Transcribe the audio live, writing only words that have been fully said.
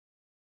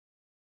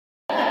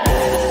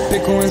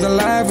Bitcoin's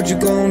alive, what you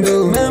gon'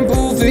 do?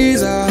 Mempool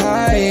fees are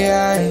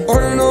high.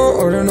 Ordinal.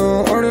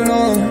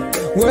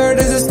 Where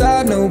does it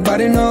stop?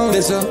 Nobody knows.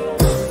 It's a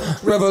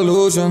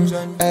revolution,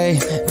 ayy.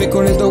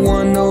 Bitcoin is the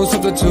one, no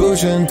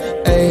substitution,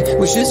 ayy.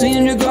 With Shizzy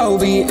and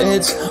Yagobi,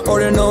 it's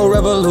Ordinal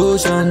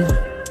Revolution.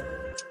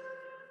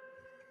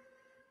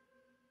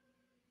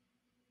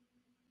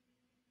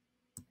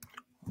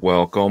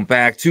 Welcome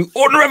back to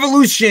Ordinal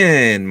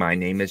Revolution. My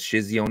name is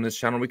Shizzy. On this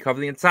channel, we cover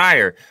the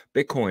entire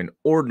Bitcoin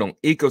Ordinal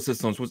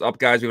ecosystems. What's up,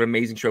 guys? We have an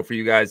amazing show for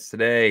you guys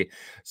today.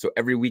 So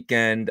every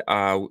weekend,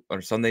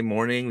 on Sunday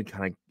morning, we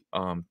kind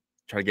of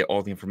try to get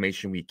all the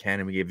information we can,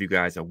 and we give you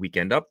guys a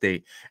weekend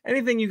update.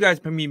 Anything you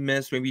guys maybe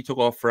missed, maybe you took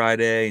off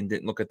Friday and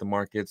didn't look at the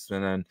markets,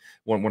 and then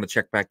want to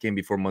check back in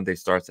before Monday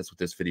starts. That's what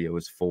this video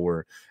is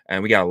for.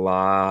 And we got a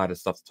lot of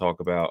stuff to talk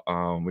about.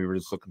 We were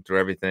just looking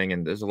through everything,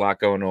 and there's a lot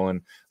going on,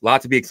 a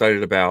lot to be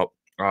excited about.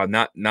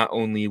 Not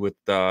only with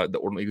the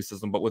Ordinal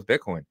ecosystem, but with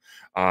Bitcoin.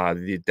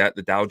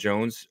 The Dow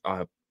Jones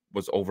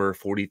was over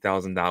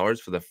 $40,000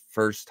 for the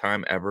first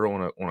time ever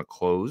on a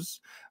close,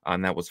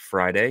 and that was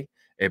Friday.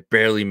 It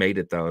barely made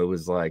it, though. It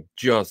was like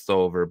just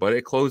over, but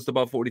it closed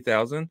above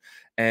 40,000.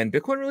 And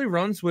Bitcoin really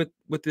runs with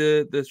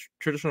the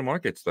traditional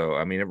markets, though.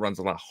 I mean, it runs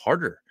a lot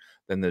harder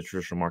than the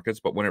traditional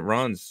markets, but when it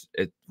runs,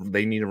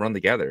 they need to run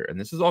together,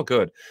 and this is all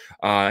good.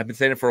 I've been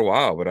saying it for a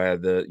while, but I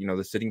had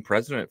the sitting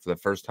president for the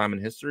first time in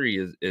history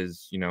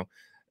is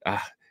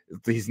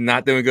he's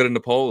not doing good in the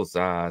polls.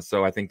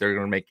 So I think they're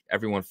going to make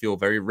everyone feel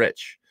very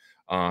rich.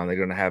 They're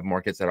going to have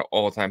markets at an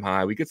all-time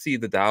high. We could see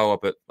the Dow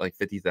up at like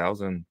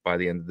 50,000 by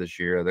the end of this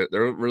year.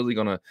 They're really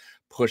going to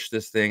push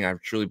this thing. I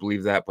truly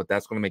believe that, but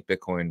that's going to make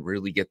Bitcoin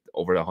really get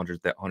over the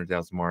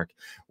 100,000 mark.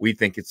 We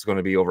think it's going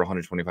to be over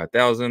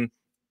 125,000.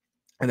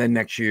 And then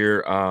next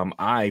year,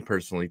 I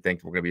personally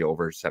think we're going to be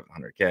over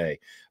 700K. I'm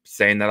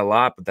saying that a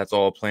lot, but that's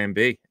all Plan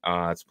B.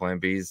 It's Plan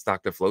B's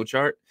stock to flow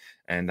chart,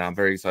 and I'm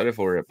very excited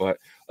for it. But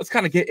let's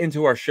kind of get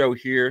into our show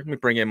here. Let me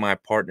bring in my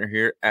partner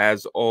here,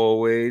 as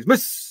always,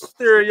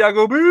 Mr.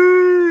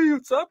 Yagobi.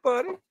 What's up,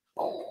 buddy?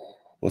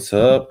 What's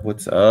up?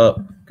 What's up?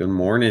 Good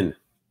morning.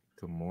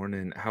 Good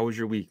morning. How was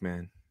your week,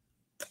 man?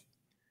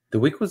 The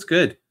week was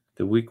good.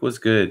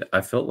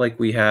 I felt like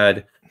we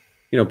had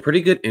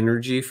pretty good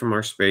energy from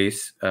our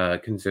space,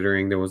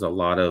 considering there was a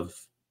lot of,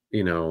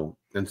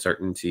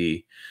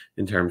 uncertainty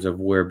in terms of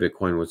where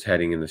Bitcoin was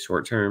heading in the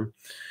short term.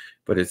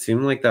 But it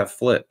seemed like that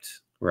flipped,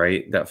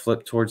 right? That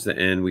flipped towards the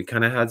end. We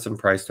kind of had some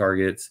price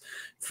targets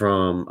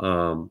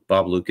from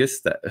Bob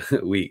Lucas that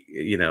we,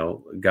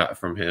 got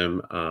from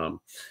him.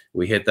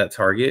 We hit that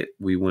target.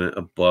 We went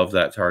above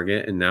that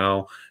target. And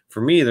now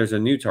for me, there's a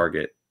new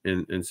target.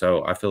 And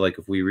so I feel like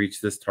if we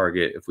reach this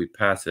target, if we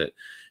pass it,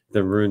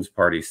 the runes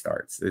party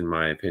starts, in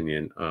my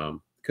opinion.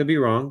 Could be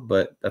wrong,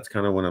 but that's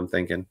kind of what I'm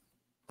thinking.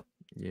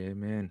 Yeah,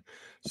 man.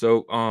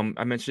 So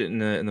I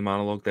mentioned in the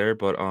monologue there,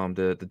 but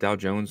the Dow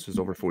Jones is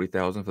over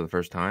 40,000 for the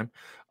first time.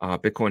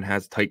 Bitcoin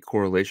has tight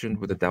correlation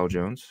with the Dow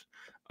Jones.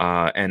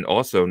 And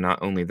also not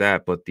only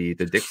that, but the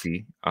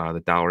Dixie,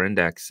 the dollar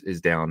index,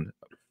 is down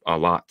a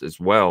lot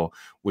as well,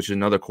 which is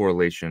another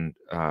correlation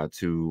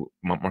to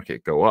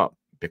market go up,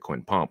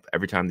 Bitcoin pump.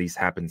 Every time these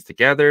happens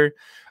together,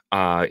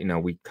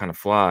 we kind of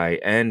fly,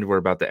 and we're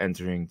about to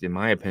entering, in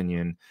my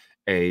opinion,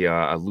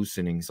 a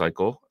loosening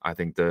cycle. I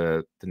think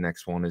the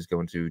next one is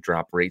going to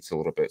drop rates a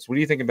little bit. So what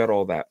do you think about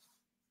all that?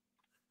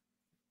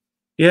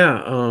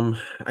 Yeah,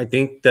 I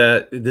think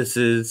that this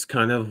is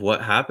kind of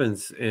what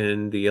happens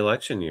in the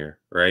election year,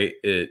 right?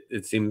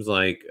 It seems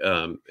like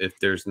if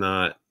there's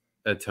not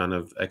a ton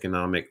of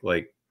economic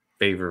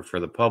favor for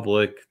the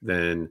public,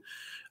 then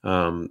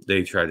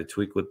they try to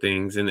tweak with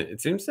things, and it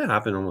seems to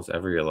happen almost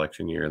every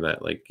election year that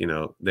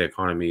the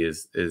economy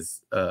is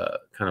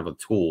kind of a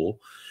tool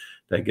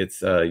that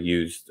gets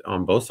used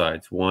on both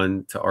sides.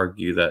 One, to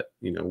argue that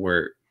we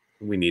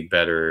need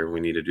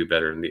to do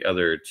better, and the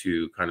other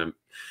to kind of,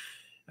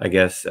 I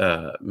guess,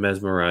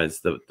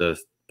 mesmerize the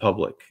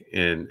public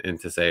and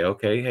to say,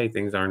 okay, hey,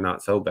 things are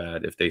not so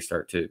bad if they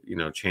start to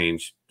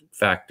change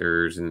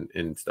factors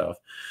and stuff.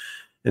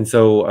 And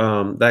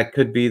so that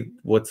could be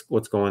what's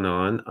going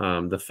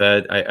on. The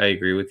Fed, I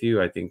agree with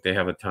you. I think they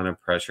have a ton of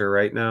pressure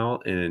right now,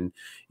 and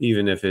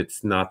even if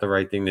it's not the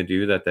right thing to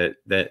do,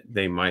 that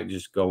they might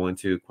just go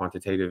into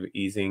quantitative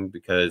easing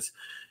because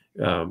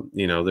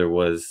there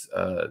was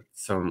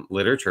some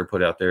literature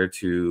put out there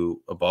to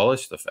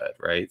abolish the Fed,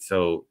 right?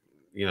 So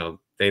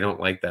they don't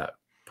like that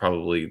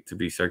probably to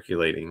be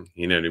circulating.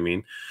 You know what I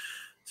mean?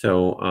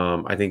 So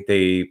I think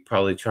they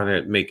probably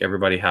trying to make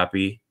everybody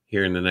happy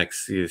here in the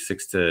next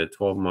 6 to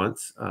 12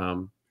 months.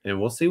 And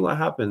we'll see what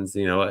happens.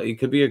 It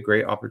could be a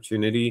great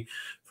opportunity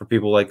for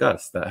people like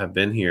us that have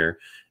been here,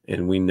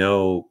 and we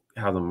know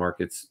how the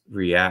markets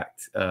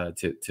react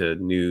to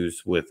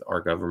news with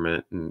our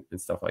government and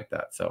stuff like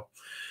that. So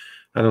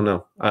I don't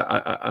know.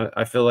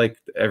 I feel like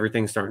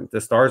the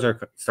stars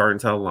are starting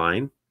to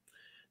align.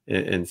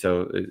 And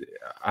so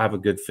I have a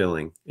good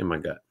feeling in my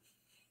gut.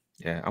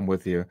 Yeah, I'm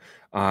with you.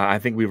 I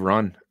think we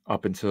run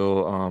up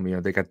until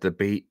they got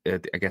debate.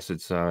 I guess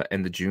it's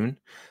end of June,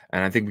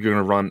 and I think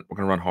We're gonna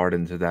run hard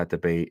into that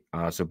debate.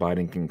 So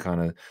Biden can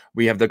kind of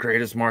we have the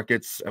greatest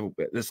markets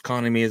this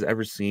economy has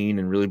ever seen,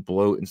 and really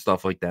bloat and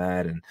stuff like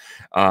that. And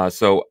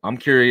so I'm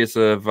curious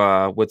of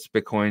what's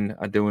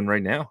Bitcoin doing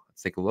right now.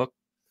 Let's take a look.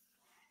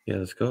 Yeah,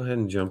 let's go ahead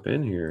and jump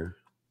in here.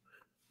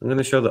 I'm going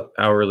to show the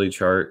hourly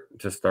chart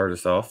to start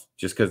us off,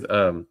 just because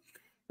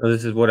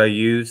this is what I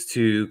use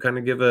to kind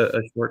of give a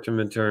short to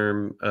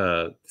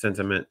midterm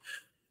sentiment.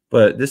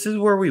 But this is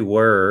where we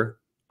were.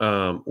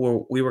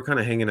 We were kind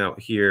of hanging out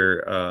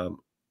here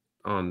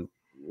on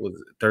was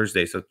it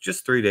Thursday, so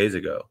just 3 days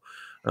ago.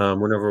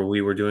 Whenever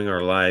we were doing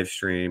our live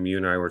stream, you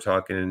and I were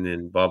talking,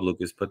 and Bob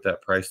Lucas put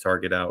that price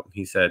target out.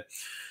 He said,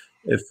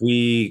 if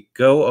we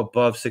go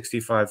above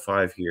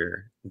 65.5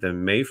 here,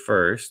 then May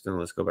 1st, and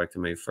let's go back to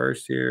May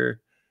 1st here.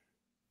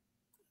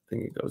 I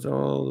think it goes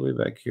all the way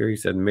back here. He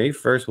said May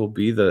 1st will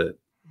be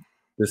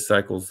this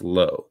cycle's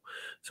low.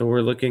 So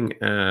we're looking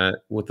at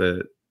with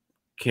a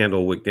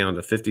candle wick down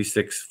to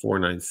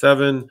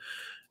 56,497.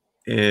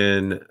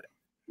 And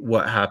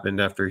what happened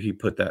after he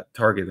put that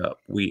target up?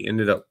 We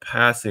ended up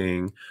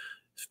passing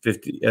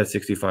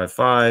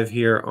 65.5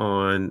 here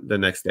on the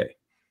next day,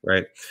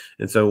 right?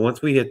 And so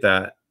once we hit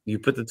that, you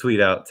put the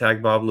tweet out,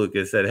 tag Bob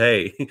Lucas, said,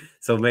 hey,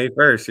 so May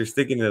 1st, you're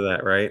sticking to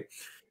that, right?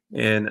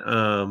 And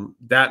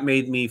that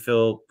made me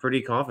feel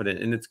pretty confident.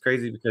 And it's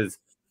crazy because,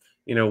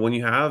 when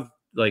you have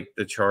like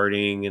the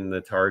charting and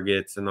the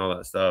targets and all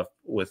that stuff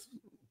with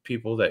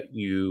people that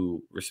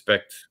you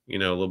respect, a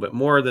little bit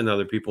more than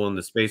other people in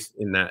the space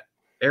in that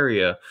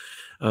area,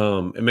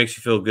 it makes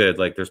you feel good.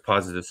 Like there's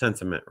positive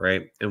sentiment,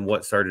 right? And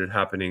what started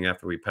happening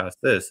after we passed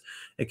this,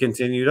 it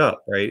continued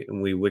up, right?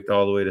 And we wicked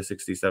all the way to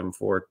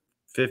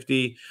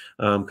 67,450,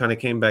 kind of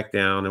came back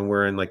down, and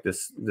we're in like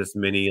this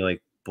mini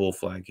like bull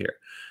flag here.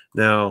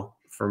 Now,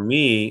 for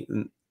me,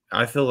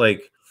 I feel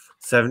like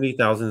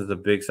 70,000 is a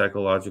big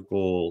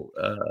psychological,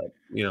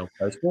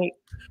 price point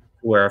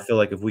where I feel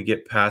like if we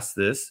get past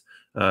this,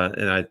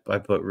 and I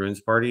put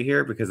Runes Party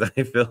here because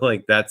I feel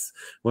like that's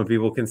when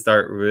people can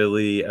start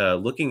really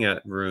looking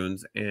at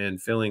runes and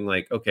feeling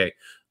like, okay,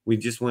 we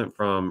just went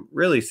from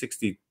really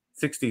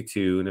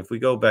 62, and if we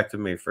go back to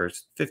May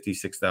 1st,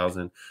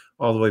 56,000,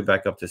 all the way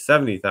back up to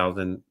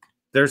 70,000,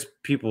 there's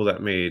people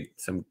that made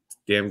some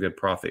damn good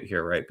profit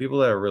here, right? People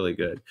that are really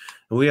good.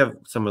 And we have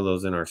some of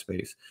those in our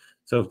space.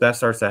 So if that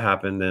starts to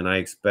happen, then I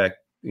expect,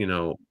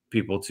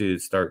 people to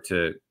start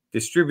to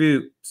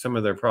distribute some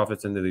of their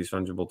profits into these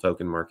fungible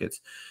token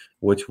markets,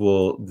 which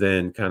will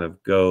then kind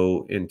of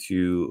go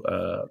into,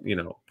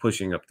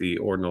 pushing up the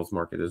ordinals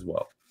market as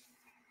well.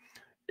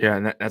 Yeah,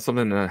 and that's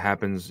something that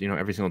happens,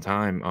 every single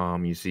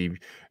time. You see,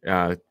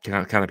 kind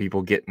of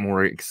people get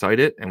more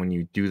excited, and when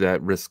you do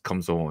that, risk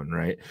comes on,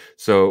 right?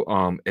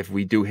 So, if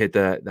we do hit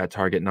that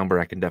target number,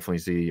 I can definitely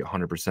see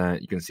 100%.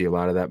 You can see a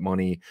lot of that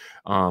money,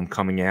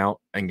 coming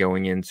out and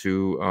going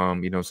into,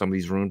 some of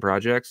these rune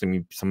projects. I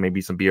mean,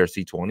 maybe some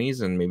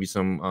BRC20s, and maybe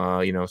some,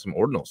 some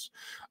ordinals.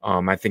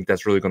 I think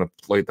that's really going to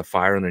light the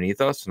fire underneath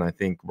us, and I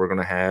think we're going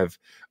to have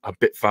a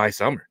BitFi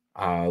summer.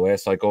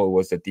 Last cycle it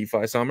was the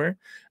DeFi summer,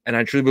 and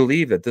I truly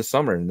believe that this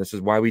summer, and this is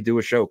why we do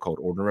a show called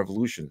Ordinal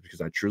Revolution, because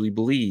I truly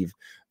believe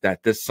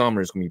that this summer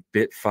is going to be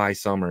BitFi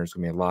summer. It's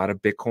going to be a lot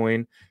of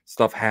Bitcoin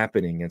stuff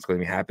happening, and it's going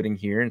to be happening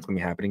here, and it's going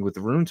to be happening with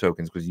the rune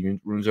tokens, because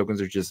rune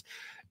tokens are just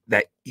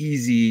that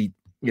easy,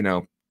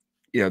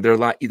 they're a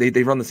lot,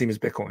 they run the same as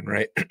Bitcoin,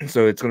 right?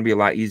 So it's going to be a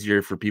lot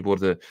easier for people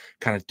to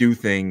kind of do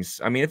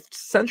things. I mean, it's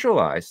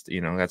centralized,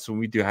 that's what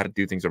we do, how to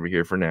do things over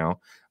here for now,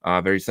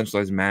 very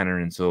centralized manner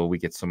until we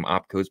get some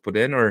opcodes put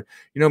in, or,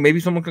 maybe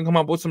someone can come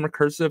up with some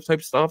recursive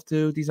type stuff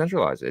to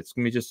decentralize it. It's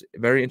going to be just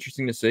very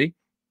interesting to see.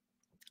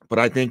 But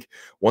I think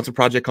once a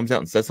project comes out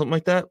and says something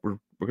like that, we're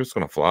just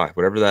going to fly.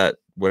 Whatever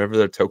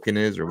their token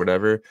is or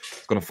whatever,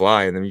 it's going to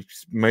fly. And then we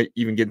might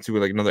even get into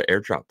like another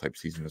airdrop type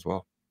season as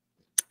well.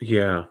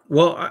 Yeah.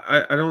 Well,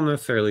 I don't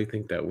necessarily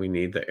think that we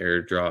need the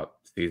airdrop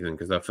season,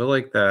 because I feel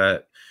like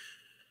that,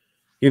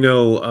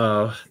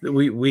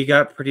 we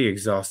got pretty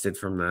exhausted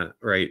from that,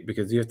 right?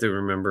 Because you have to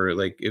remember,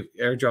 like, if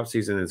airdrop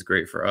season is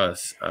great for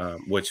us,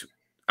 which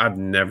I've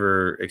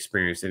never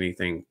experienced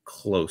anything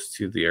close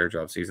to the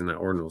airdrop season that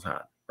Ordinals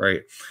had,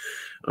 right?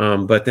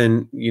 But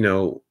then,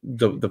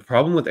 the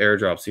problem with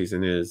airdrop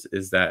season is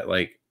that,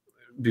 like,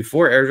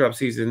 before airdrop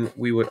season,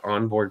 we would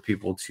onboard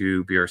people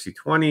to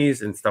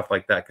BRC20s and stuff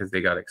like that because they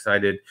got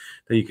excited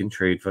that you can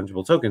trade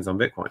fungible tokens on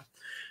Bitcoin.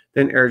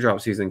 Then airdrop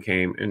season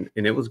came, and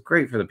it was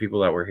great for the people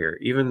that were here,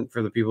 even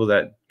for the people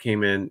that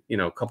came in,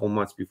 a couple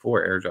months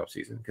before airdrop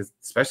season, because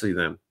especially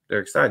them, they're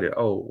excited.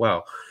 Oh,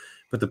 wow.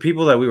 But the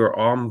people that we were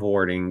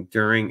onboarding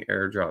during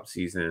airdrop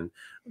season,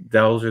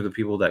 those are the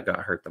people that got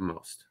hurt the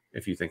most,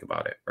 if you think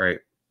about it, right?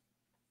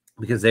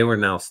 Because they were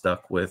now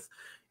stuck with,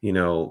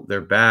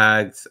 their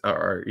bags,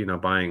 or,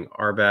 buying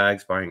our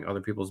bags, buying other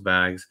people's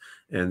bags.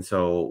 And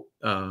so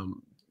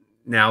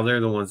now they're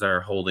the ones that are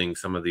holding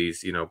some of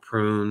these,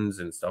 prunes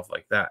and stuff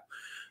like that.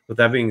 With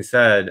that being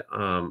said,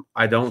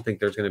 I don't think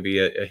there's going to be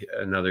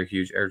another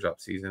huge airdrop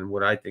season.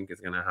 What I think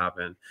is going to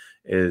happen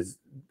is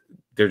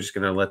they're just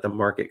going to let the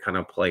market kind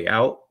of play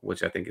out,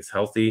 which I think is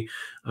healthy.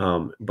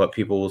 But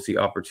people will see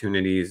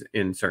opportunities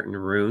in certain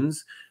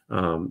runes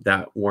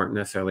that weren't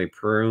necessarily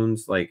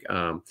prunes, like,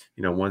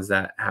 ones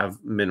that have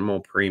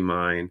minimal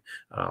pre-mine,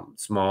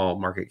 small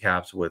market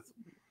caps with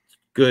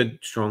good,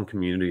 strong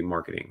community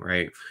marketing,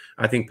 right?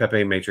 I think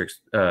Pepe Matrix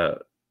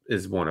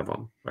is one of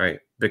them, right?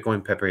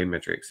 Bitcoin Pepe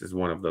Matrix is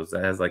one of those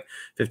that has like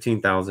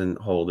 15,000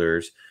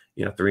 holders,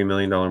 $3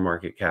 million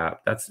market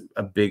cap. That's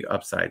a big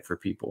upside for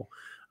people.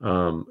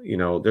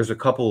 There's a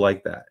couple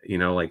like that,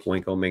 like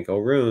Wenko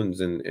Manko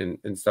Runes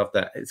and stuff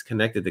that is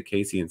connected to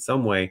Casey in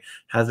some way,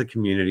 has a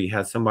community,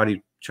 has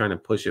somebody trying to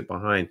push it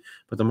behind,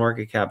 but the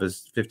market cap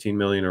is 15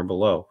 million or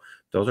below.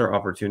 Those are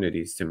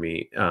opportunities to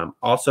me.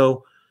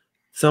 Also,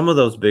 some of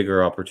those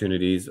bigger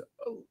opportunities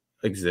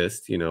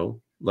exist,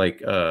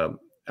 like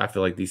I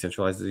feel like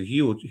decentralized is a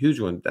huge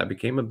one that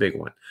became a big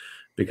one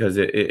because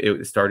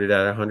it started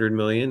at 100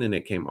 million and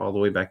it came all the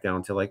way back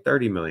down to like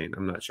 30 million.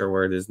 I'm not sure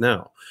where it is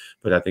now,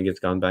 but I think it's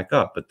gone back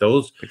up. But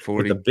those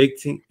with the big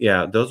team,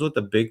 those with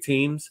the big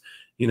teams,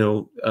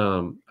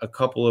 a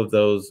couple of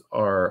those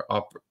are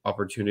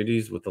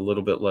opportunities with a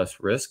little bit less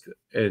risk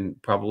and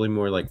probably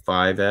more like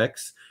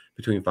 5x,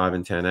 between 5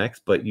 and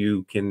 10x, but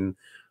you can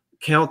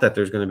count that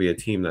there's going to be a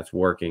team that's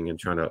working and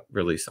trying to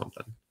release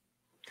something.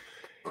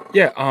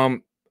 Yeah,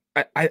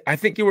 I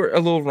think you were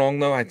a little wrong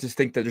though. I just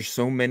think that there's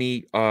so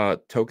many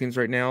tokens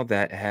right now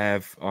that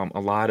have a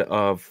lot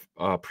of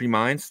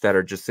pre-mines that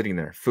are just sitting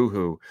there.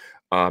 Fuhu,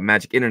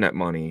 Magic Internet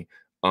Money.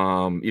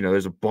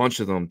 There's a bunch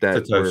of them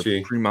that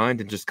Satoshi. were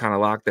pre-mined and just kind of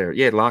locked there.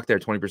 Yeah, locked there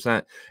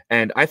 20%.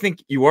 And I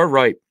think you are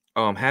right.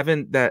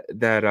 Having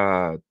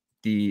the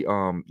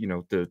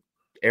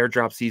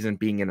airdrop season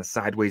being in a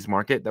sideways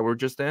market that we're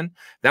just in,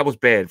 that was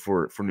bad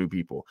for new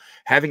people.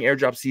 Having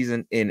airdrop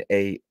season in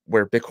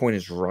where Bitcoin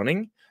is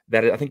running,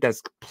 that I think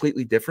that's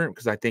completely different,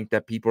 because I think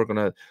that people are going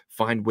to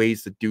find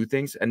ways to do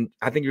things. And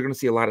I think you're going to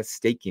see a lot of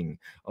staking,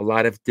 a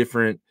lot of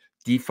different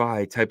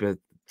DeFi type of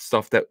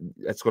stuff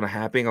that's going to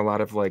happen, a lot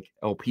of like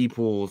LP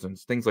pools and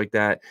things like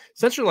that,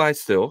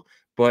 centralized still,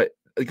 but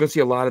you're going to see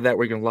a lot of that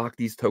where you're going to lock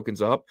these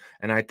tokens up.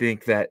 And I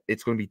think that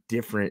it's going to be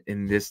different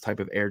in this type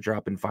of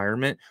airdrop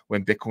environment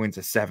when Bitcoin's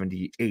a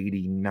 70,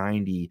 80,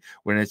 90,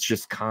 when it's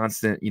just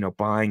constant,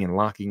 buying and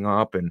locking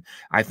up. And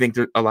I think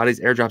a lot of these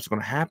airdrops are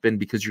going to happen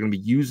because you're going to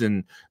be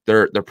using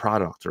their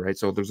product, right?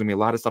 So there's going to be a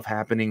lot of stuff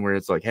happening where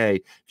it's like, hey,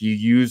 if you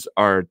use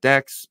our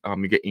DEX,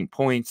 you're getting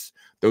points.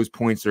 Those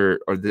points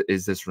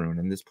is this rune,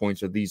 and this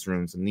points are these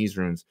runes and these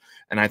runes.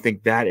 And I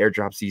think that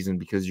airdrop season,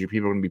 because your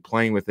people are going to be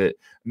playing with it,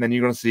 and then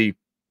you're going to see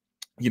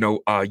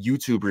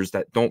YouTubers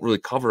that don't really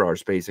cover our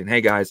space and,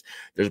 hey guys,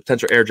 there's a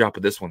potential airdrop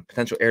of this one,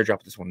 potential airdrop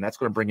of this one. That's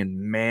going to bring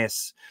in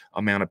mass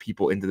amount of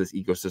people into this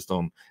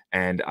ecosystem.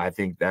 And I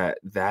think that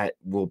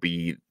will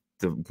be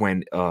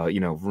when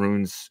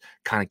runes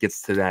kind of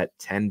gets to that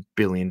 $10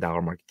 billion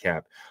market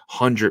cap,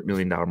 $100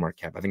 million market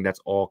cap. I think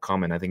that's all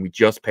coming. I think we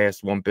just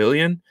passed 1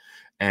 billion.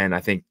 And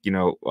I think,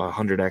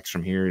 100x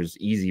from here is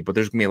easy, but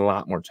there's going to be a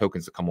lot more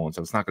tokens to come on.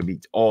 So it's not going to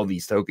be all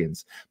these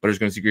tokens, but you're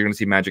going to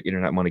see Magic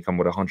Internet Money come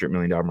with $100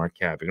 million market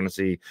cap. You're going to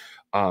see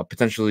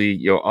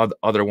potentially,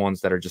 other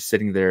ones that are just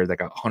sitting there that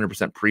got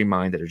 100%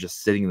 pre-mined that are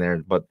just sitting there,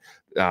 but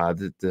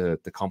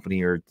the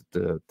company or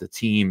the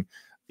team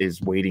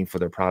is waiting for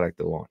their product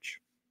to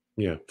launch.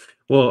 Yeah.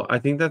 Well, I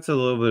think that's a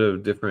little bit of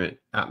a different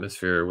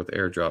atmosphere with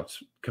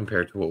airdrops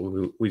compared to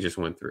what we just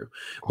went through.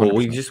 100%. What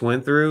we just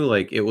went through,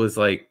 like, it was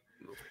like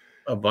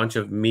a bunch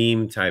of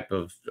meme type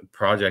of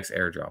projects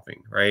airdropping,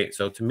 right?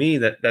 So to me,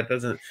 that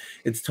doesn't,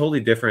 it's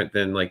totally different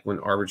than like when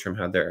Arbitrum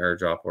had their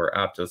airdrop or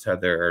Aptos had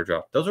their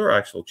airdrop. Those are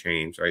actual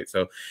chains, right?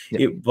 So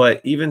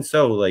but even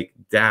so, like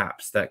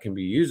dApps that can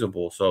be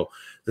usable. So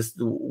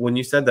when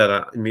you said that,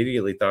 I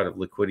immediately thought of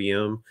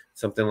Liquidium,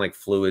 something like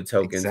Fluid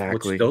tokens,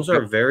 which those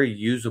are very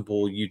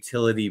usable,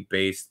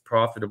 utility-based,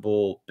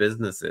 profitable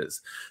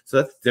businesses. So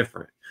that's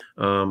different.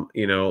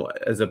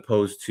 As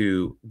opposed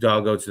to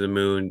Doggo to the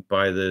moon,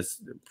 buy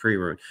this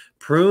pre-rune.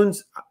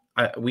 Prunes,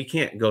 we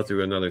can't go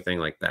through another thing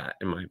like that,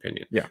 in my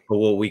opinion. Yeah. But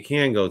what we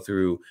can go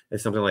through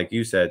is something like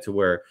you said, to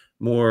where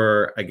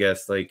more, I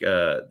guess, like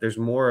there's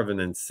more of an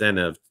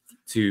incentive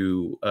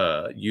to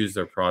use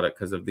their product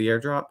because of the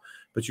airdrop.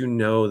 But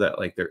that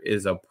like there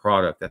is a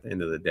product at the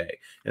end of the day.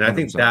 And 100%. I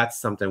think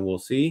that's something we'll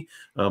see.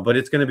 But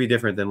it's going to be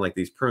different than like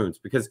these prunes,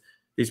 because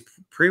these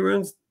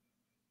pre-runes,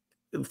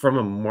 from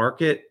a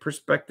market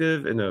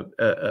perspective and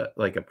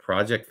like a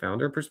project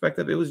founder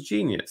perspective, it was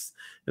genius.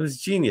 It was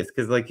genius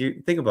because, like,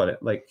 you think about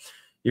it, like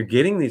you're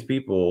getting these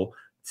people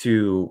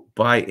to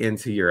buy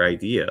into your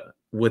idea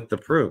with the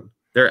prune.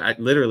 They're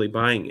literally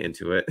buying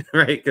into it,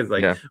 right?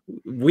 Because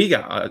we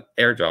got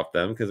airdrop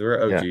them because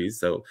we're OGs. Yeah.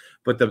 So,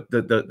 but the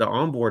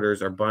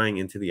onboarders are buying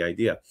into the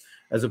idea,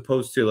 as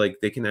opposed to like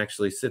they can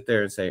actually sit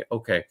there and say,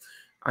 okay,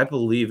 I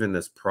believe in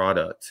this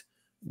product.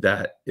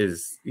 that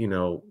is, you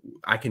know,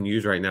 I can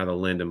use right now to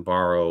lend and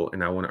borrow,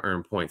 and I want to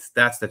earn points.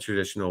 That's the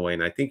traditional way.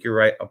 And I think you're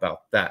right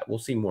about that. We'll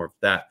see more of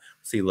that.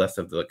 We'll see less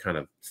of the kind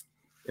of,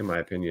 in my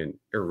opinion,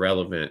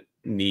 irrelevant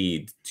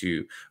need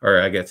to,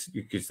 or I guess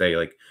you could say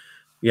like,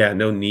 yeah,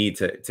 no need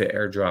to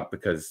airdrop,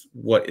 because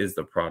what is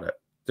the product?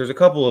 There's a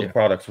couple of Yeah.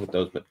 products with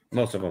those, but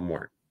most of them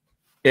weren't.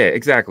 Yeah,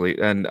 exactly.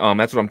 And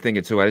that's what I'm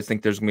thinking too. I just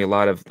think there's gonna be a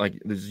lot of, like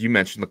as you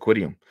mentioned,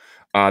 liquidium.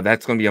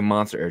 That's gonna be a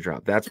monster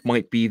airdrop. That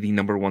might be the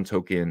 #1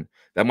 token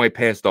that might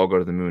pass Doggo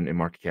to the moon in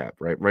market cap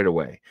right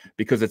away,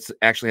 because it's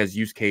actually has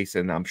use case,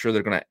 and I'm sure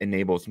they're gonna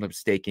enable some type of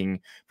staking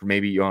for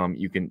maybe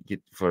you can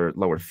get for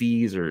lower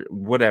fees or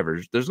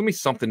whatever. There's gonna be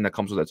something that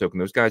comes with that token.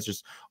 Those guys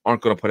just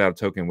aren't gonna put out a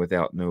token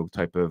without no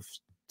type of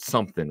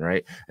something,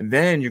 right? And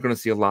then you're going to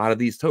see a lot of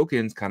these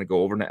tokens kind of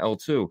go over to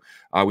L2.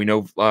 We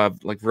know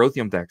like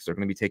Rothium decks are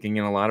going to be taking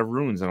in a lot of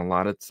runes and a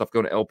lot of stuff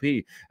go to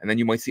LP. And then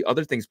you might see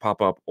other things pop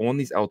up on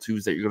these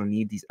L2s that you're going to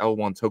need these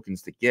L1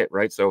 tokens to get,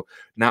 right? So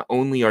not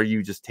only are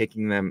you just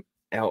taking them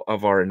out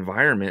of our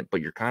environment,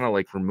 but you're kind of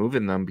like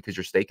removing them because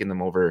you're staking them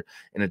over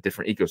in a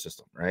different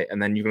ecosystem, right? And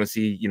then you're going to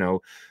see, you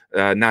know,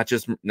 not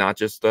just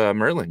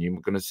Merlin. You're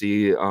going to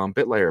see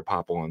BitLayer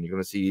pop on. You're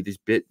going to see these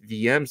Bit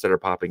VMs that are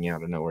popping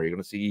out of nowhere. You're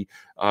going to see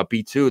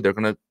B2. They're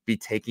going to be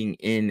taking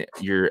in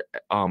your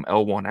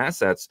L1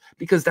 assets,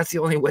 because that's the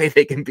only way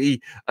they can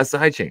be a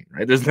sidechain,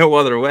 right? There's no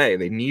other way.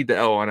 They need the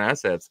L1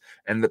 assets,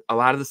 and a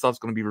lot of the stuff's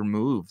going to be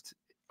removed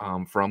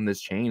from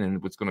this chain,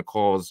 and what's going to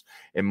cause,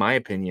 in my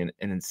opinion,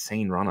 an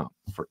insane run up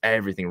for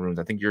everything runes.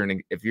 I think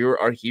if you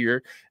are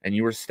here and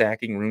you are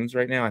stacking runes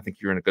right now, I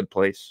think you're in a good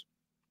place.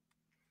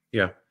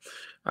 Yeah,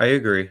 I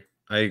agree.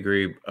 I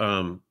agree.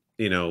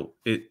 You know,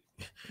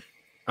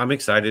 I'm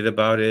excited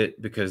about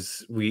it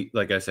because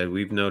like I said,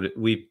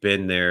 we've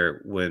been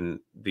there when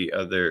the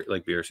other,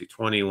 like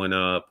BRC20 went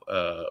up.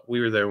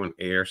 We were there when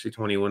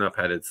ARC20 went up,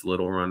 had its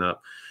little run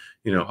up,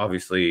 you know,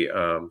 obviously.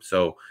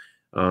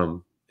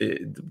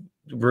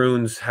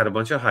 Runes had a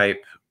bunch of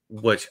hype,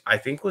 which I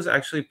think was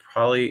actually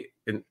probably,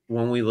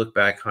 when we look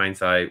back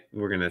hindsight,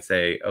 we're going to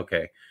say,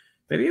 okay,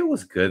 maybe it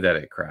was good that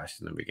it crashed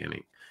in the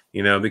beginning,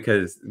 you know,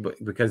 because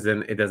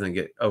then it doesn't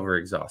get over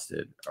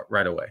exhausted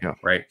right away. Yeah.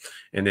 Right.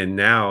 And then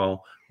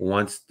now,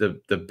 once the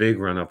big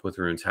run up with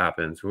runes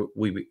happens,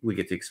 we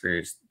get to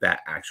experience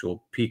that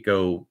actual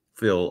pico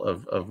feel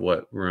of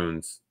what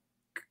runes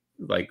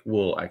like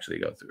will actually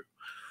go through.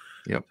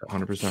 Yep,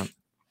 100%.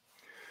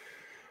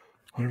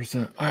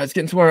 100%. All right, let's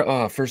get into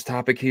our first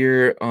topic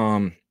here.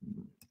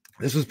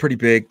 This was pretty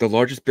big. The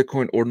largest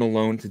Bitcoin ordinal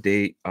loan to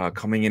date,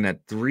 coming in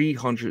at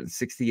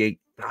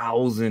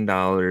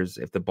 $368,000.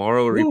 If the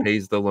borrower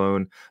repays the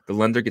loan, the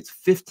lender gets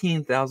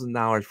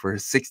 $15,000 for a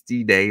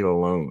 60-day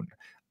loan.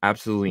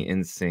 Absolutely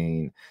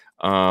insane.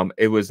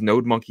 It was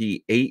Node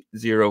Monkey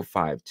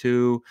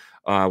 8052,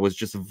 was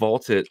just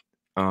vaulted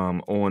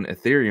on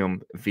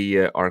Ethereum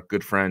via our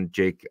good friend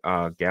Jake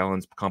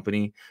Gallen's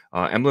company,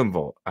 Emblem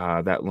Vault.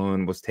 That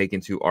loan was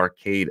taken to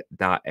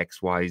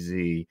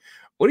arcade.xyz.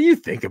 What do you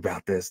think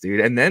about this, dude?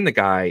 And then the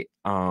guy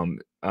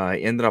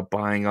ended up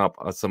buying up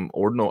some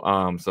ordinal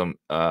some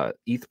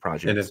ETH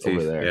projects NFTs,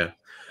 over there. yeah.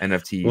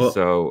 NFTs. Well,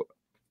 so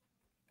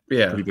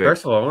yeah,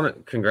 first of all, I want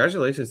to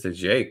congratulations to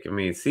Jake. I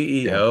mean,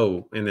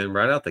 CEO, and then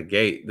right out the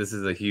gate, this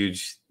is a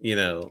huge, you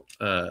know,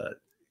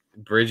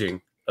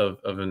 bridging of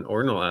an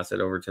ordinal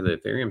asset over to the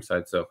Ethereum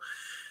side. So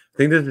I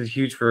think this is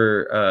huge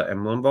for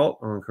Emblem Vault.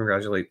 I want to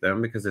congratulate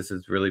them because this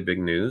is really big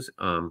news.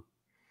 I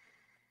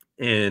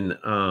mean,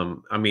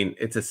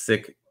 it's a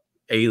sick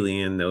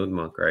alien node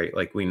monk, right?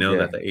 Like we know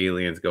that the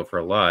aliens go for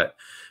a lot.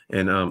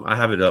 And I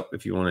have it up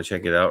if you want to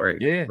check it out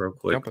real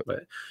quick.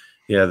 But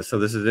yeah, so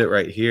this is it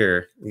right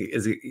here.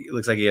 It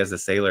looks like he has the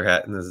sailor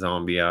hat and the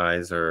zombie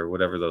eyes or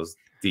whatever, those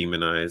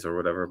demon eyes or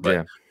whatever.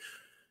 But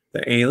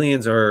the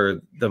aliens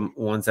are the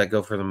ones that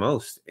go for the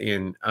most.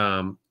 And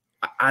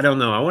I don't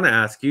know. I want to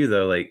ask you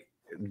though, like,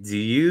 do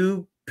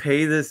you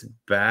pay this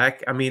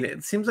back? I mean,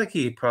 it seems like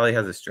he probably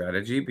has a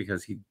strategy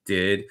because he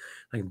did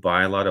like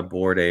buy a lot of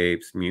Bored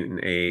Apes,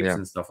 Mutant Apes,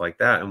 and stuff like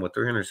that. And with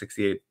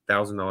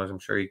 $368,000, I'm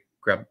sure he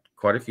grabbed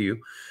quite a few.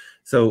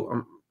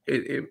 So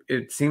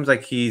it seems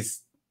like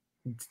he's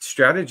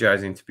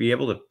strategizing to be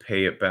able to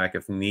pay it back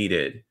if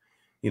needed.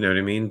 You know what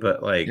I mean?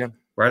 But like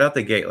right out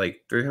the gate,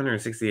 like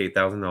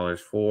 $368,000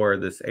 for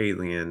this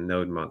alien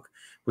node monk.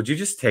 Would you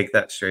just take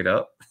that straight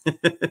up?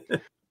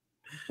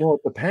 Well,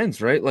 it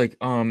depends, right? Like,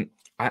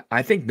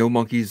 I think no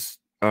monkeys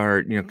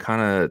are, you know,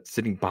 kind of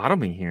sitting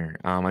bottoming here.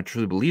 I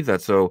truly believe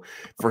that. So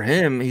for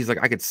him, he's like,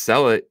 I could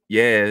sell it.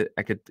 Yeah,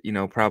 I could, you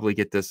know, probably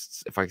get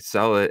this if I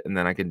sell it, and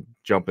then I could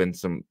jump in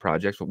some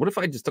projects. But what if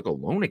I just took a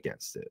loan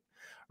against it?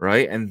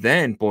 Right. And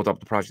then bolt up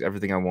the project,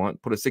 everything I want,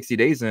 put a 60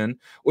 days in,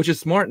 which is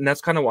smart. And that's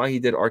kind of why he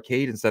did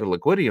Arcade instead of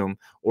Liquidium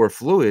or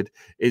Fluid,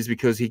 is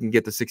because he can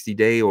get the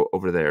 60-day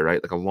over there,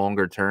 right? Like a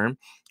longer term.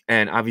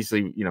 And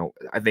obviously, you know,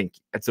 I think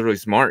that's really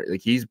smart. Like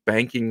he's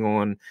banking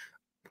on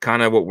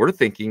kind of what we're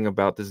thinking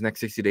about this next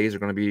 60 days are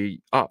going to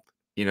be up.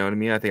 You know what I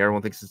mean? I think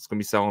everyone thinks it's going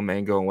to be selling,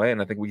 man, going away.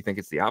 And I think we think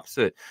it's the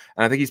opposite.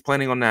 And I think he's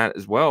planning on that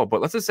as well. But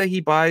let's just say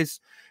he buys,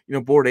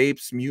 Bored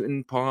apes,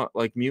 mutant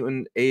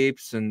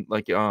apes, and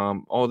like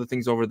all the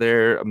things over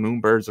there,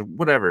 moonbirds or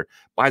whatever,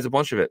 buys a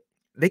bunch of it.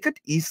 They could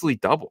easily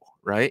double,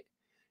 right?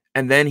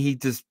 And then he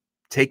just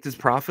take this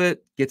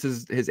profit, gets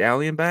his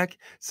alien back,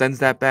 sends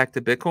that back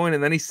to Bitcoin,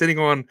 and then he's sitting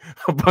on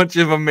a bunch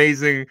of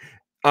amazing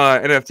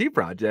NFT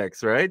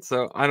projects, right?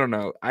 So I don't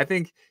know. I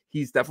think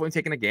he's definitely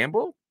taking a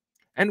gamble.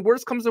 And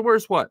worst comes to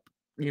worst, what?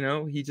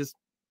 He just,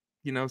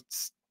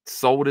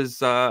 sold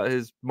his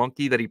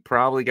monkey that he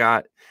probably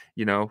got,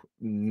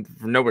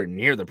 nowhere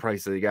near the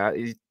price that he got.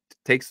 He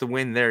takes the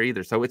win there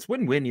either. So it's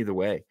win-win either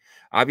way.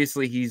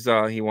 Obviously,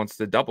 he wants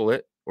to double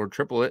it or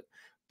triple it,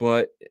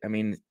 but I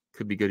mean,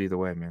 could be good either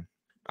way, man.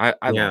 I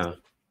love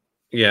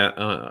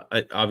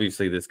it.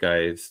 Obviously, this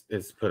guy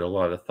has put a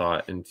lot of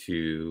thought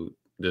into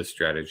this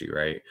strategy,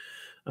 right?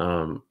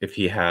 If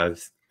he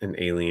has an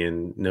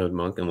alien node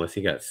monk, unless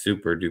he got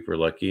super duper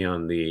lucky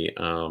on the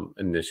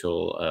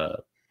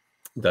initial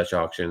Dutch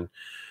auction,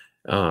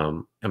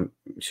 I'm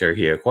sure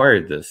he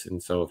acquired this.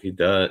 And so if he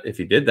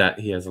did that,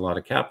 he has a lot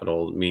of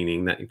capital,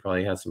 meaning that he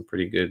probably has some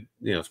pretty good,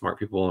 smart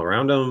people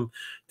around him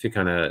to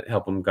kind of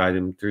help him, guide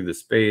him through the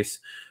space.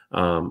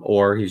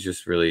 Or he's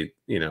just really,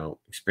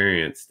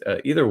 experienced.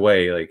 Either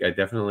way, like, I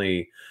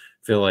definitely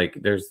feel like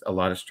there's a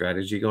lot of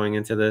strategy going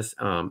into this.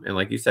 And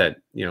like you said,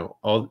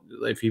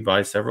 if he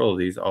buys several of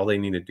these, all they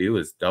need to do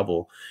is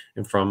double.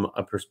 And from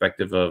a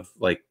perspective of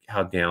like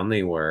how down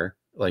they were,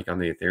 like on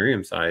the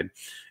Ethereum side,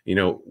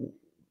 no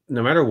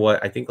matter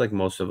what, I think like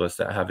most of us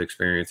that have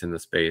experience in the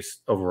space,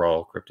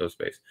 overall crypto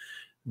space,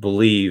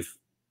 believe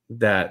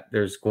that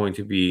there's going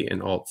to be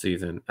an alt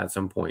season at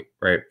some point,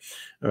 right?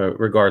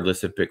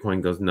 Regardless if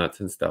Bitcoin goes nuts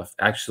and stuff.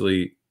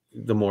 Actually,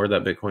 the more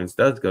that Bitcoin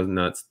does go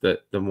nuts,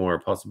 the more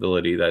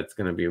possibility that it's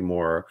going to be a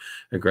more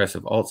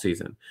aggressive alt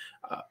season.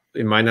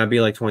 It might not be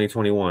like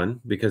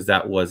 2021 because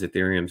that was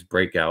Ethereum's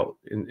breakout,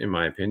 in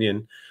my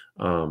opinion.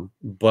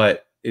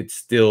 But it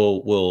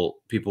still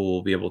people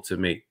will be able to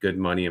make good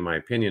money, in my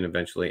opinion,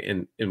 eventually.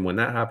 And when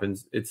that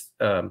happens, it's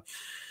I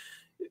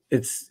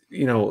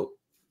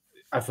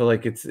feel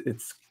like it's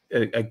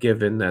a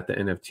given that the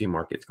NFT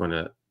market's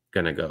gonna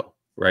go,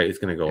 right? It's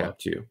gonna go up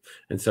too.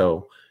 And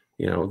so,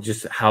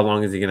 just how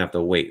long is he gonna have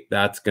to wait?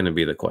 That's gonna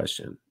be the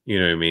question. You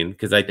know what I mean?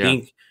 Because I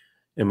think,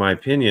 in my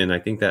opinion, I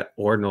think that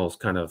ordinals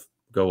kind of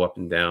go up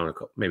and down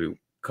maybe a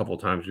couple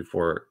times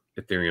before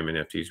Ethereum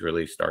NFTs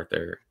really start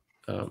their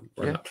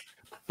run up.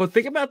 But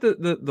think about the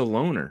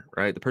loaner,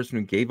 right? The person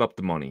who gave up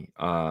the money.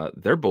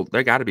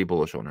 They got to be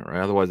bullish on it,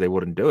 right? Otherwise, they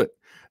wouldn't do it.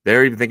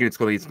 They're even thinking it's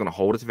going to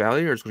hold its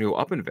value or it's going to go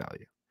up in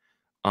value.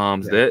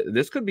 So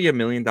this could be $1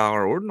 million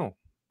ordinal,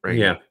 right?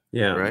 Yeah.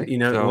 Right.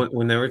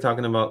 When they were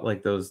talking about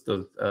like those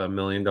 $1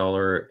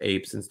 million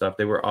apes and stuff,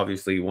 they were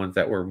obviously ones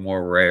that were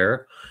more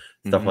rare,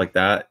 stuff like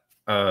that.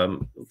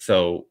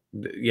 So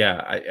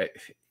yeah, I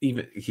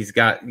even you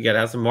got to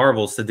have some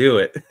marbles to do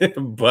it,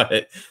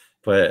 but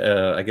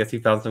I guess he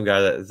found some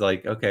guy that is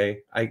like, okay,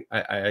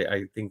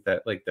 I think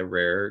that like the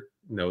rare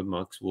node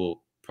monks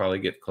will probably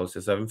get close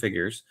to 7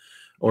 figures,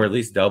 or at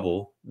least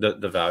double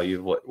the value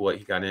of what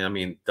he got in. I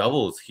mean,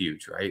 double is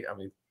huge, right? I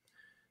mean,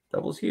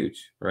 double's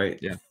huge, right?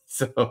 Yeah.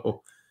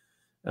 So,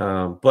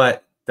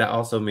 but that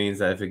also means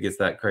that if it gets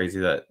that crazy,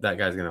 that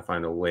guy's gonna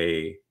find a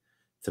way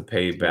to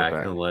pay back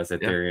unless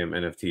Ethereum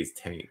NFTs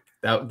tank.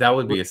 That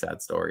would be a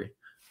sad story.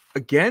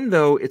 Again,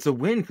 though, it's a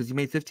win because you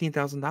made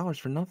 $15,000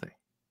 for nothing.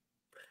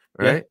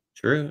 Right? Yeah,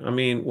 true. I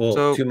mean,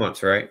 well, 2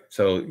 months, right?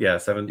 So yeah,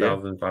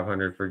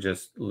 7,500 for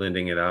just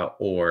lending it out,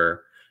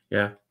 or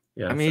yeah.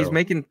 I mean, he's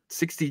making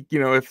 60.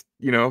 If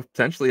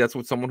potentially that's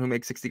what someone who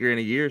makes 60 grand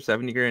a year,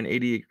 70 grand,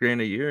 80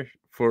 grand a year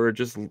for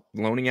just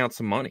loaning out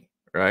some money,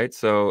 right?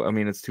 So I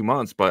mean, it's 2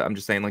 months, but I'm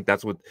just saying like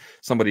that's what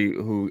somebody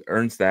who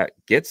earns that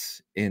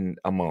gets in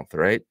a month,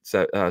 right?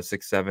 So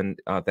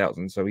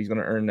 6,000-7,000. So he's going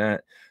to earn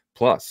that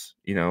plus,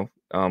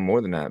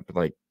 more than that. But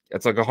like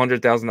it's like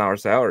 $100,000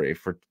 salary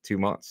for 2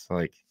 months,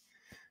 like.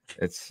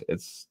 It's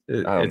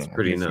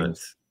pretty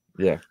nuts.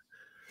 Yeah.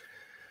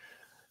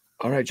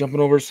 All right,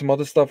 jumping over some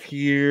other stuff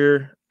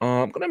here.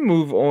 I'm gonna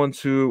move on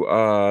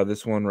to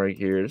this one right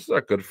here. This is our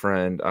good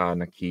friend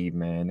Nakib,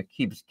 man.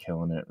 Nakib's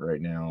killing it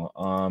right now.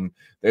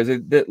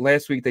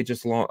 Last week they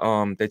just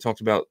they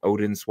talked about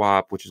Odin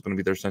Swap, which is going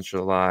to be their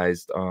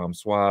centralized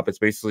swap. It's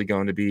basically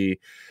going to be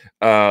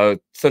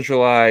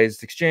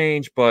centralized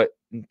exchange, but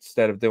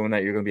instead of doing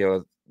that, you're going to be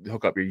able to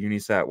hook up your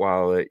Unisat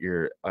wallet,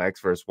 your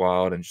Xverse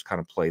wallet, and just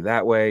kind of play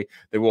that way.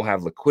 They will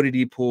have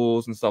liquidity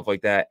pools and stuff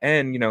like that.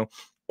 And,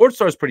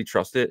 Ordstar is pretty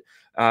trusted.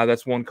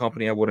 That's one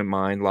company I wouldn't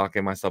mind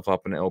locking myself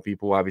up in the LP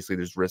pool. Obviously,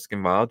 there's risk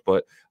involved,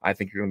 but I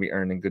think you're going to be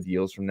earning good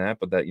yields from that.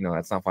 But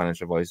that's not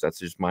financial advice. That's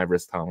just my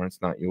risk tolerance,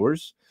 not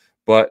yours.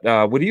 But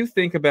what do you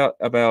think about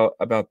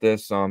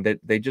this?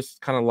 They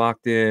just kind of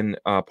locked in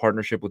a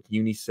partnership with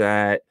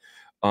Unisat.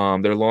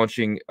 They're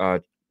launching,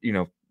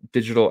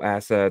 digital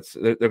assets.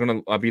 They're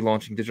going to be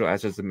launching digital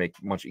assets to make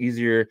much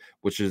easier,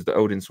 which is the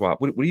Odin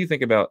swap. What do you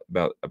think about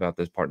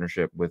this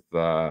partnership with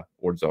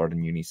Ordzard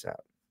and Unisat?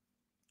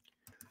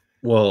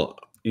 Well,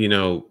 you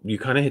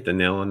kind of hit the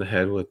nail on the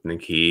head with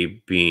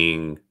Nakib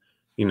being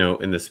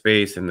in the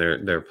space, and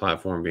their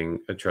platform being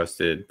a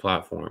trusted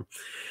platform.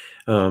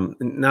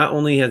 Not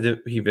only has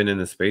he been in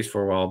the space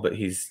for a while, but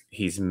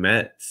he's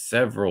met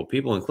several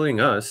people, including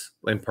us,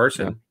 in Yeah.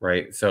 person,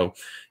 right? So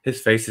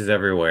his face is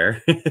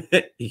everywhere.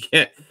 You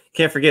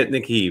can't forget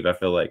Nikib, I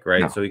feel like,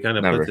 right? No, So he kind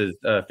of puts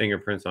never. his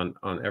fingerprints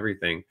on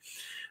everything.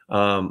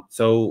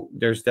 So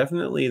there's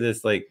definitely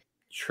this like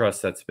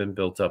trust that's been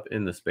built up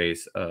in the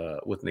space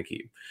with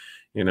Nikib.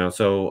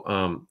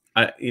 So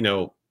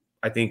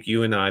I think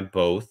you and I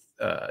both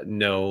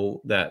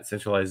know that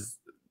centralized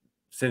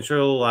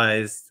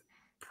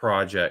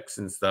projects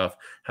and stuff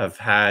have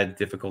had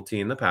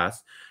difficulty in the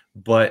past,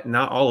 but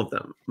not all of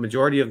them.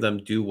 Majority of them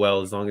do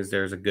well as long as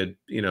there's a good,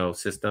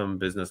 system,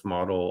 business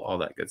model, all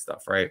that good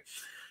stuff, right?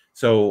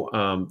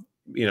 So,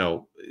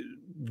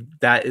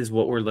 that is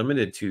what we're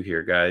limited to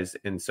here, guys.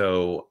 And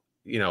so,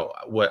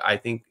 what I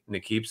think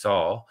Nikib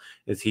saw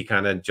is he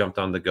kind of jumped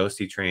on the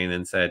ghosty train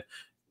and said,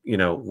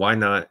 why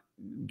not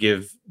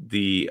give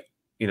the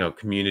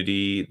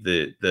community,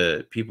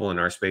 the people in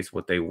our space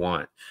what they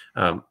want,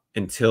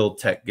 until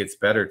tech gets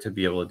better to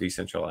be able to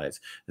decentralize.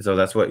 And so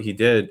that's what he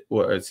did,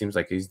 what it seems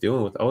like he's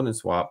doing with Odin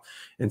Swap.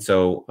 And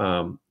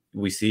so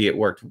we see it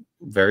worked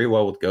very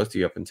well with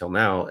Ghosty up until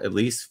now, at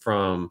least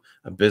from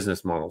a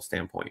business model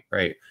standpoint,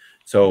 right?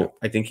 So Yeah.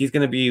 I think he's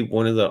going to be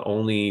one of the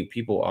only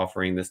people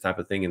offering this type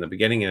of thing in the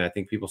beginning, and I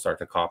think people start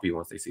to copy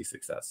once they see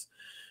success.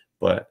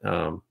 But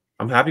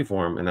I'm happy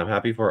for him, and I'm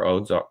happy for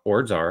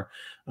Ordzar.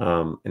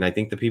 And I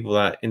think the people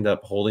that end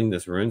up holding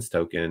this runes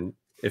token,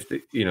 if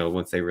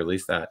once they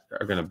release that,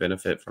 are going to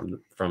benefit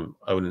from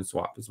Odin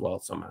Swap as well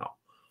somehow.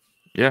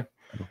 Yeah.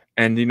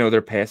 And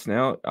they're passing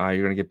out.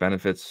 You're gonna get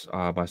benefits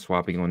by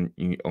swapping on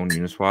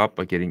Uniswap,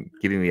 by getting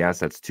the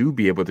assets to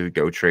be able to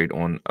go trade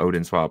on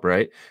Odin Swap,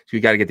 right? So you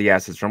got to get the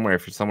assets somewhere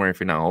if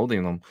you're not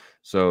holding them.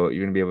 So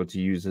you're gonna be able to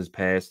use his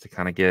pass to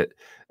kind of get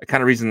a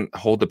kind of reason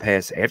hold the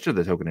pass after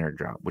the token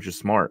airdrop, which is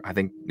smart. I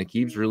think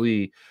Nikib's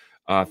really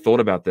thought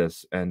about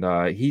this, and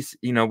he's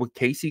with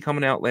Casey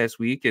coming out last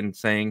week and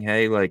saying,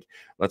 hey, like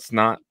let's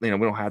not we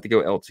don't have to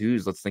go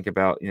L2s. Let's think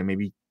about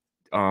maybe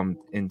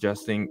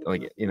ingesting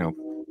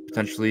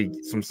potentially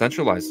some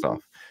centralized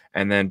stuff,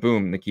 and then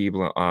boom,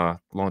 Nikib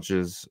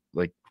launches,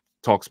 like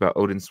talks about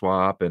Odin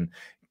Swap, and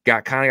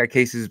got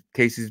Casey's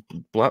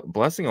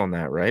blessing on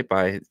that, right?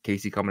 By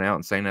Casey coming out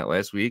and saying that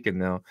last week, and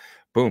now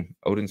boom,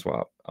 Odin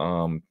Swap.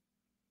 How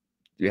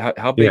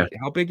big Yeah.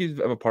 how big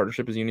of a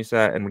partnership is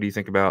Unisat, and what do you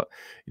think about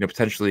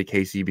potentially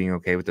Casey being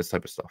okay with this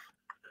type of stuff?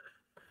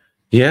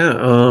 Yeah,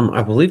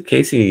 I believe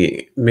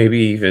Casey maybe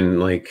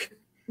even like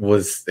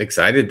was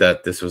excited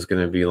that this was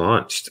going to be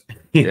launched.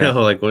 Yeah.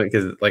 Like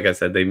because like I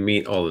said, they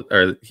meet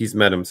or he's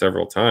met him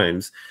several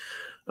times.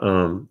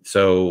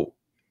 So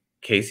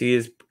Casey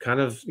is kind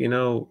of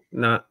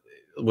not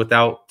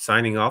without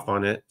signing off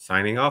on it,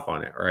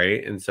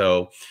 right? And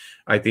so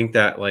I think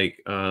that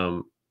like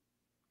I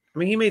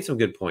mean, he made some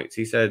good points.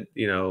 He said,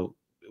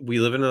 we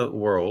live in a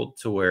world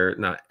to where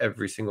not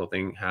every single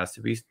thing has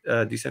to be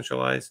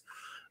decentralized.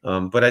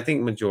 But I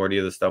think majority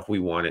of the stuff we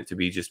want it to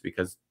be, just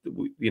because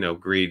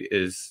greed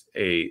is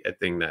a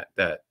thing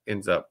that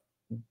ends up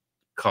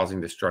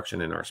causing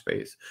destruction in our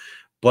space.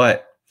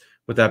 But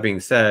with that being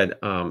said,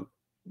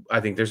 I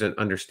think there's an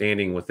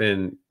understanding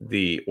within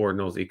the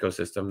Ordinals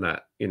ecosystem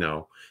that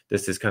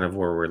this is kind of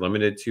where we're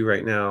limited to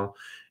right now.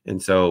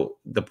 And so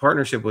the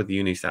partnership with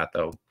Unisat,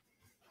 though,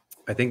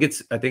 I think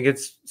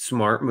it's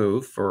smart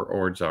move for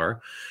Ordzar.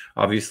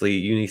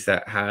 Obviously,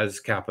 Unisat has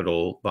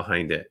capital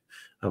behind it.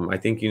 I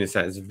think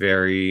Unisat is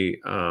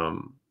very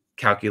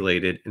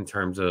calculated in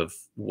terms of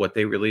what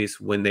they release,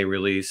 when they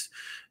release,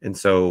 and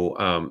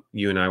so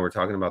you and I were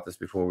talking about this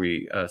before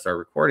we started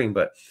recording.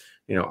 But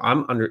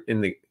I'm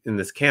in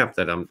this camp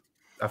that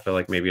I feel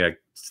like maybe I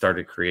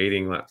started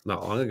creating not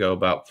long ago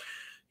about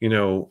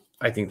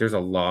I think there's a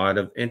lot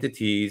of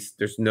entities.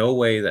 There's no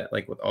way that,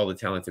 like, with all the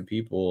talented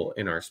people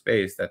in our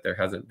space, that there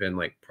hasn't been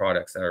like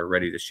products that are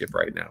ready to ship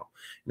right now.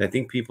 And I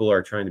think people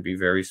are trying to be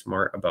very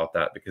smart about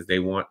that, because they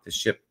want to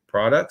ship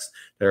products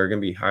that are going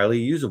to be highly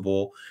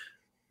usable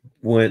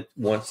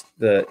once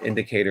the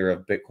indicator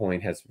of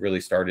Bitcoin has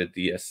really started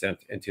the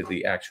ascent into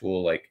the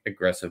actual like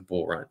aggressive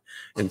bull run.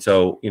 And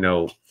so,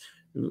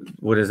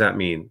 what does that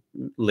mean?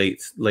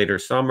 Later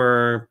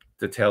summer,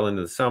 the tail end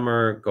of the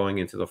summer, going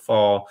into the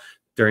fall.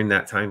 During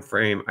that time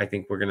frame, I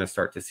think we're going to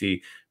start to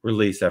see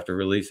release after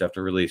release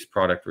after release,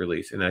 product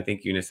release. And I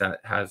think Unisat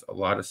has a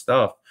lot of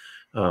stuff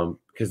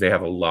because they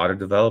have a lot of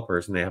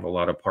developers and they have a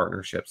lot of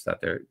partnerships that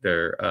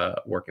they're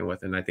working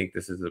with. And I think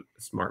this is a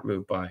smart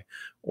move by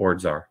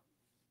Ordzar.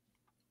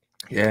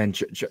 Yeah, and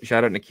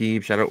shout out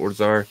Nikib, shout out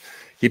Ordzar.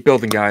 Keep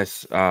building,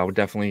 guys. We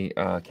definitely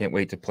can't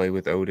wait to play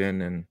with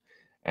Odin, and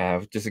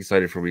just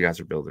excited for what you guys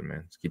are building,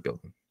 man. Just keep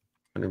building.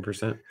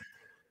 100%.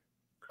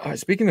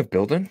 Speaking of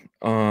building,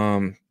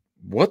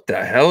 what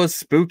the hell is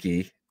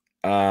spooky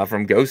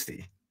from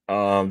Ghosty?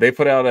 They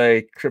put out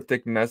a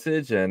cryptic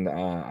message, and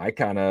I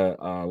kind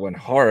of went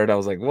hard. I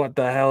was like, what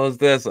the hell is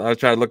this? I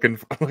tried looking.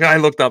 I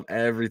looked up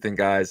everything,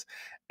 guys,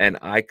 and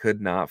I could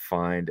not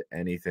find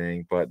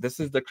anything. But this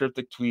is the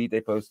cryptic tweet they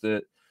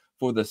posted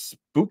for the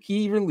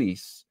spooky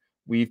release.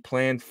 We've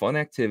planned fun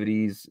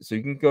activities, so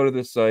you can go to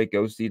the site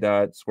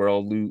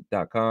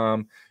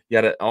ghosty.swirlloot.com. You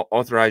got to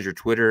authorize your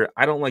Twitter.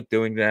 I don't like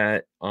doing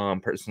that.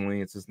 Personally,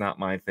 it's just not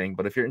my thing.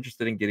 But if you're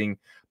interested in getting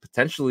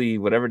potentially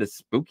whatever the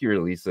spooky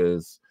release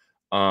is,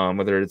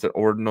 whether it's an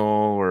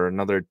ordinal or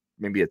another,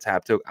 maybe a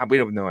tap token, we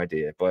have no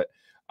idea. But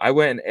I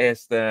went and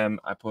asked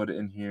them. I put it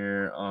in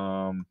here.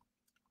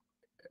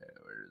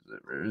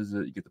 Where is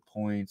it? You get the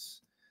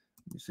points.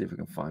 Let me see if I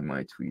can find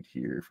my tweet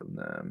here from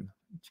them.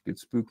 It's good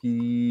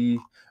spooky.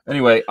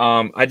 Anyway,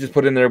 I just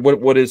put in there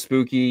what is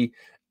spooky,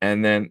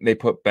 and then they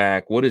put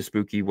back what is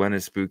spooky, when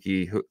is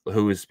spooky,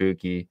 who is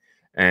spooky,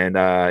 and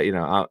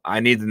I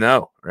need to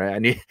know,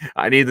 right?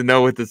 I need to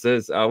know what this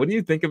is. What do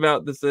you think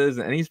about this is?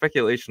 Any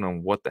speculation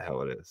on what the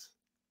hell it is?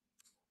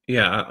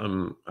 Yeah,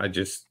 I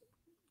just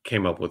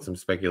came up with some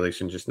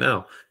speculation just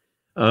now.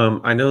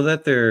 I know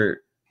that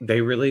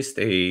they released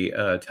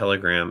a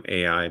Telegram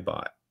AI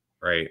bot,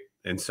 right?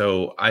 And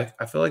so I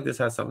feel like this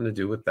has something to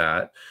do with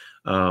that.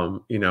 I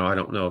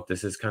don't know if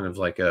this is kind of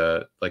like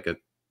a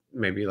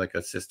maybe like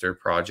a sister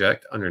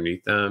project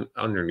underneath them,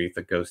 underneath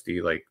the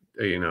Ghosty, like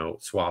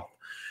swap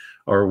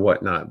or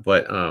whatnot.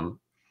 But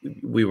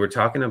we were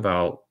talking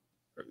about,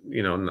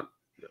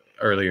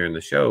 earlier in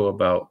the show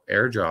about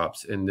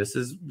airdrops, and this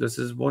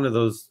is one of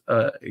those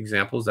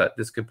examples that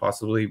this could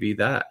possibly be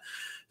that.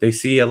 They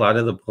see a lot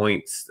of the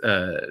points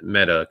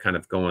meta kind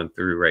of going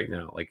through right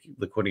now, like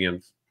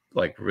Liquidium's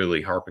like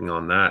really harping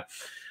on that.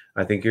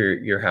 I think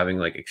you're having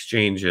like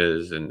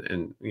exchanges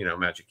and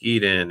Magic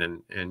Eden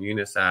and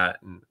Unisat,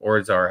 and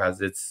Ordzar has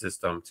its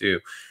system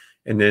too.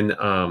 And then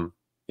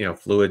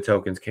Fluid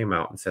Tokens came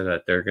out and said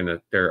that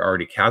they're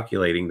already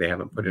calculating. They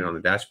haven't put it on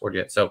the dashboard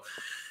yet. So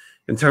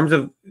in terms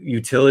of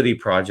utility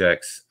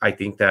projects, I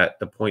think that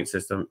the point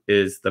system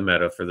is the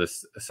meta for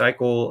this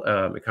cycle.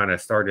 It kind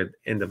of started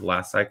end of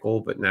last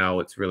cycle, but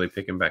now it's really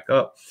picking back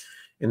up.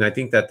 And I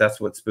think that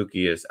that's what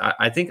spooky is.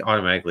 I think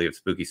automatically of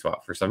spooky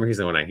swap for some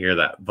reason when I hear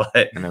that,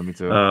 but I know, me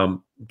too.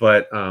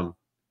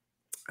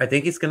 I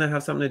think it's going to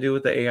have something to do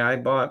with the AI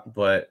bot,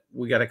 but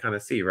we got to kind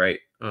of see, right?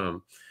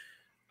 I'm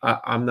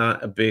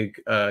not a big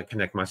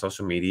connect my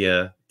social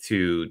media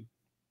to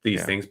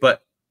these things,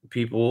 but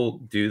people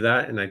do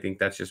that, and I think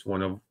that's just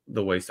one of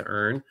the ways to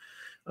earn.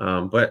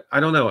 But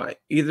I don't know.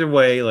 Either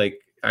way, like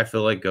I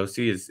feel like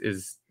Ghosty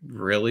is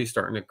really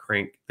starting to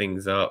crank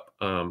things up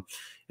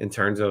in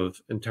terms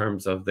of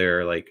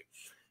their like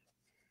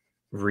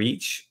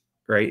reach,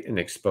 right, and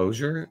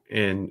exposure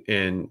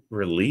and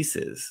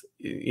releases.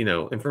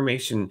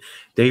 Information.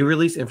 They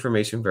release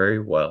information very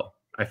well.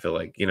 I feel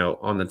like,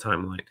 on the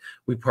timeline,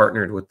 we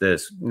partnered with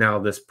this. Now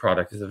this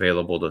product is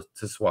available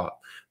to swap.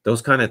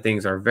 Those kind of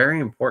things are very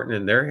important.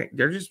 And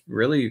they're just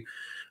really,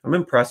 I'm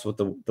impressed with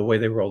the way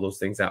they roll those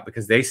things out,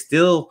 because they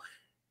still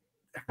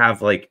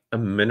have like a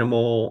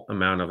minimal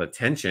amount of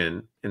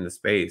attention in the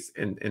space,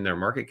 and their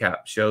market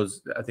cap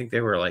shows, I think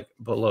they were like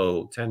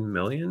below 10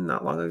 million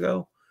not long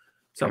ago,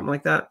 something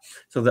like that.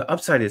 So the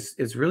upside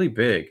is really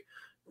big.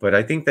 But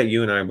I think that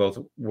you and I both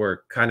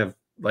were kind of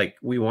like,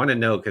 we want to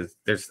know, because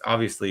there's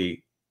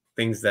obviously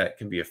things that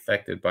can be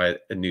affected by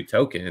a new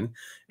token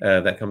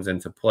that comes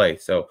into play.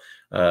 So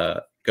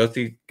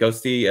Ghosty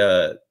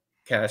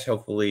Cash,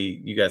 hopefully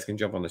you guys can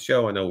jump on the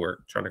show. I know we're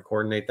trying to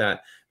coordinate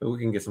that, but we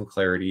can get some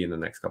clarity in the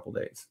next couple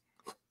days.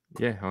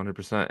 Yeah,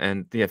 100%.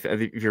 And yeah,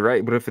 if you're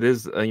right, but if it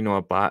is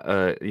a bot,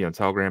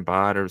 Telegram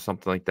bot or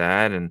something like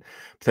that, and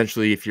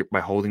potentially if you're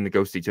by holding the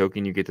Ghosty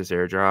token, you get this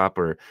airdrop,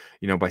 or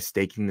by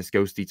staking this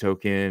Ghosty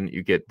token,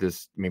 you get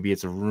this. Maybe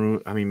it's a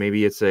rune. I mean,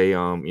 maybe it's a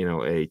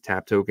a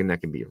tap token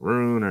that can be a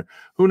rune, or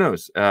who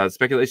knows.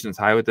 Speculation is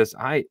high with this.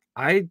 I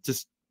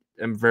just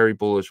am very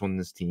bullish on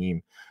this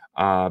team.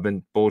 I've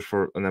been bullish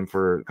on them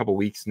for a couple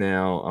weeks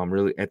now.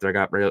 Really after I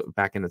got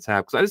back into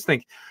tap, because I just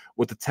think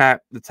with the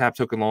tap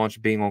token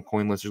launch being on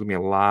CoinList, there's gonna be a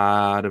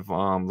lot of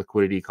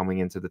liquidity coming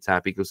into the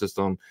tap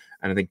ecosystem,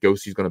 and I think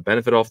Ghosty is going to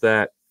benefit off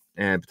that,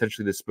 and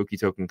potentially the spooky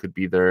token could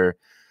be their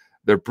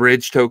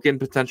bridge token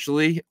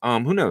potentially.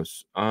 Who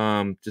knows?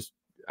 I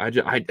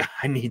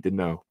need to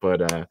know,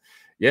 but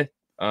yeah,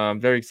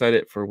 I'm very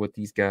excited for what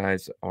these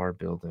guys are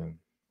building.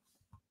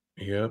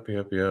 Yep.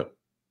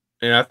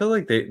 And I feel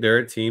like they're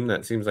a team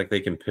that seems like they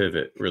can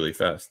pivot really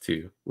fast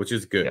too, which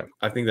is good. Yeah.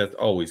 I think that's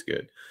always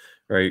good,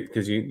 right?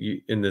 Because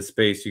you in this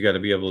space, you got to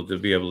be able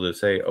to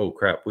say, "Oh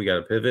crap, we got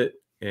to pivot,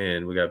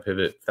 and we got to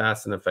pivot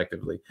fast and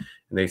effectively."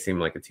 And they seem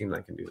like a team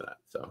that can do that.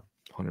 So,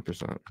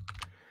 100%.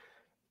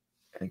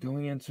 And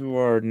going into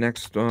our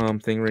next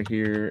thing right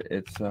here,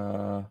 it's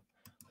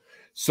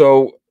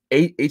so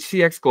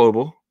HCX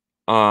Global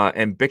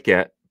and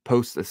Bicket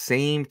post the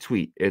same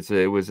tweet.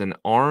 It was an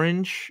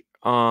orange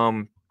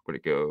where'd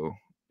it go?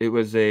 It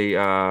was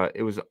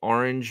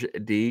orange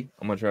D.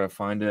 I'm gonna try to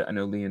find it. I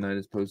know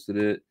Leonidas posted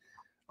it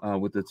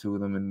with the two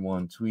of them in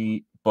one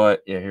tweet,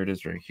 but yeah, here it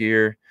is right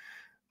here.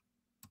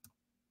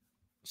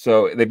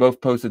 So they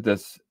both posted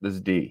this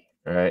D,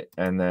 right?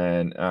 And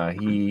then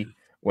he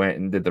went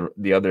and did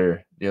the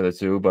other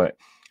two. But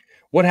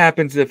What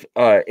happens if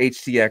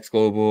HTX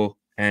Global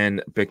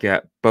and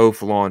BitGet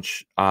both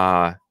launch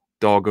Dog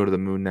Go to the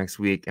Moon next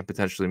week, and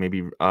potentially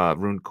maybe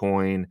Rune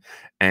Coin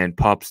and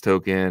Pups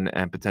token,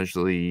 and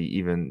potentially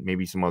even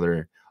maybe some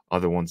other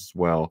ones as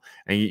well?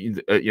 And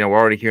you know, we're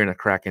already hearing that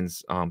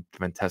Kraken's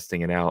been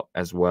testing it out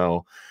as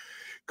well.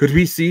 Could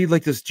we see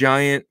like this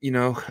giant, you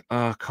know,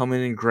 come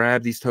in and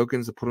grab these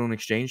tokens to put on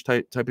exchange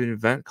type of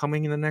event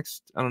coming in the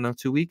next, I don't know,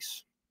 2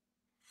 weeks?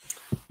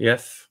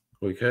 Yes,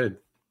 we could.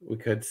 We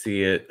could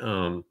see it.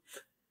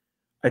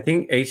 I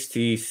think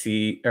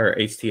HTC or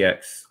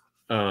HTX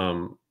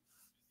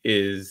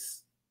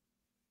is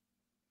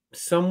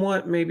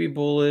somewhat maybe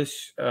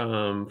bullish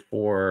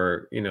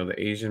for, you know, the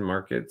Asian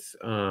markets.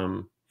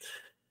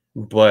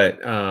 But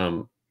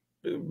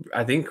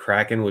I think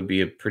Kraken would be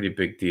a pretty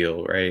big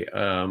deal, right?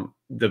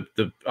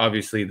 The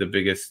obviously the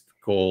biggest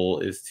goal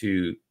is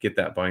to get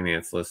that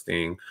Binance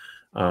listing.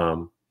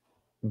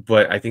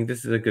 But I think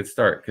this is a good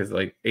start because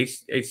like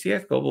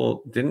HCX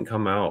Global didn't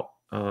come out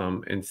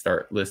and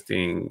start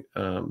listing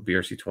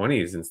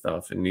BRC20s and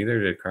stuff, and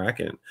neither did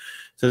Kraken.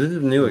 So this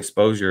is new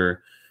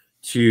exposure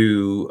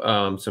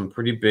to some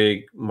pretty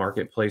big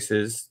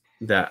marketplaces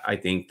that I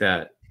think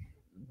that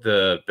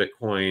the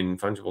Bitcoin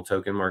fungible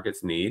token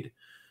markets need.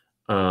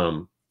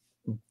 Well,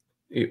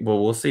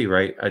 we'll see,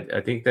 right?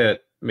 I think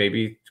that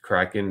maybe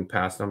Kraken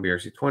passed on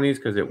BRC20s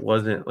because it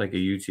wasn't like a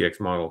UTX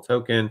model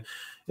token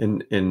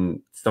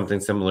and something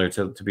similar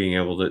to being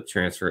able to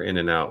transfer in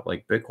and out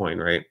like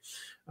Bitcoin, right?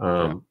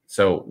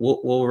 So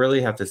we'll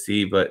really have to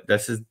see. But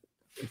this is,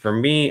 for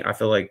me, I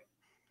feel like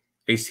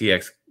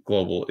ACX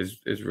Global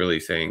is really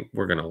saying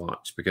we're going to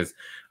launch, because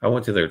I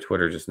went to their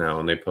Twitter just now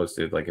and they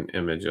posted like an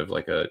image of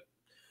like a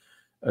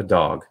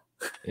dog,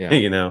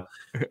 you know.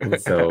 And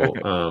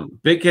so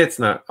Big Hit's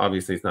not,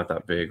 obviously it's not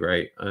that big,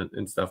 right?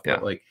 And stuff,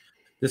 but like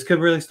this could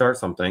really start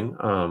something.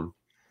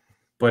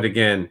 But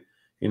again,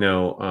 you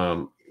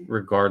know,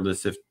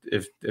 regardless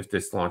if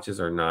this launches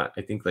or not,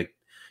 I think like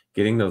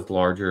getting those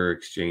larger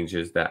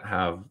exchanges that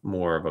have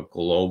more of a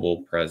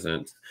global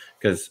presence,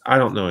 because I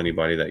don't know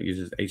anybody that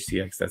uses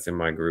HTX that's in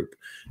my group,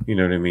 you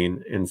know what I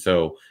mean? And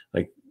so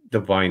like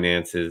the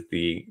Binance is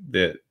the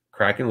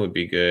Kraken would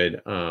be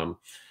good,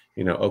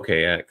 you know,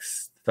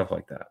 OKX, stuff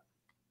like that.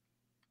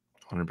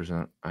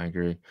 100%. I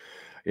agree.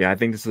 Yeah, I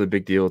think this is a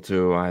big deal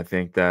too. I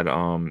think that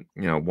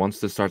you know, once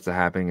this starts to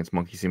happen, it's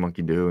monkey see,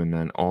 monkey do, and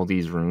then all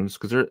these runes,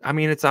 because I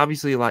mean, it's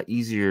obviously a lot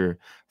easier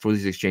for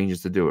these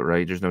exchanges to do it,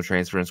 right? There's no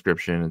transfer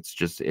inscription. It's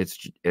just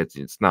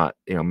it's not,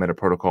 you know, meta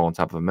protocol on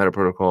top of a meta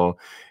protocol.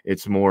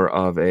 It's more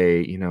of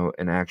a, you know,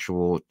 an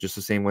actual, just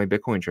the same way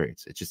Bitcoin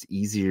trades. It's just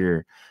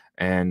easier,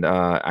 and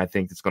I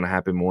think it's going to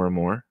happen more and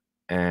more.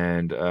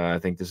 And I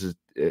think this is,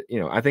 you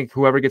know, I think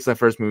whoever gets that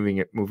first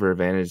mover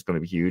advantage is going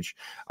to be huge.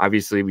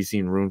 Obviously, we've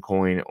seen Rune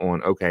Coin on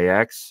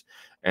OKX,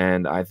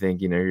 and I think,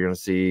 you know, you're going to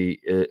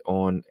see it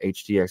on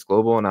HTX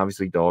Global, and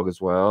obviously Dog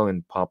as well,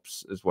 and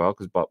Pups as well,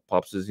 because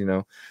Pups is, you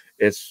know,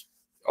 it's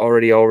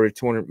already over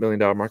 $200 million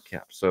market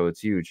cap, so it's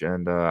huge.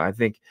 And I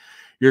think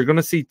you're going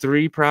to see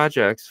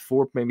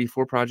maybe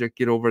four projects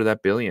get over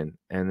that billion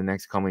in the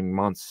next coming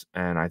months.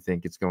 And I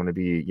think it's going to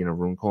be, you know,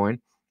 Rune Coin,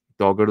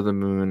 Dog Go to the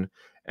Moon,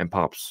 and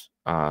Pups.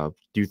 Do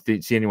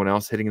you see anyone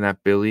else hitting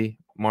that Billy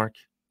mark?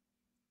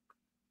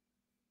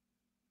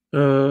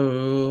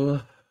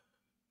 Oh,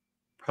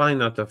 probably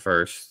not the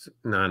first,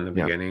 not in the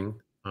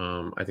beginning.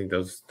 I think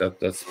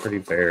that's pretty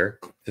fair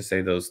to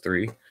say those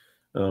three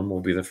will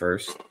be the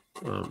first.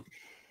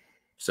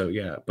 So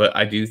yeah, but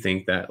I do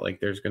think that like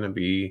there's going to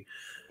be,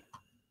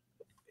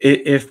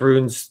 if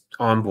Runes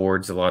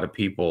onboards a lot of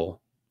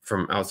people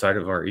from outside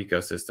of our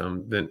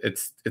ecosystem, then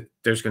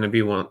there's going to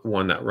be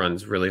one that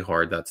runs really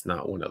hard. That's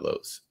not one of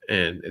those,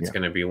 and it's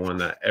going to be one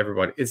that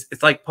everybody.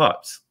 It's like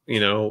Pups.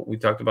 You know, we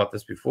talked about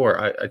this before.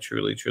 I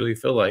truly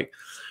feel like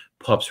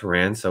Pups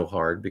ran so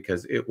hard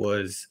because it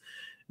was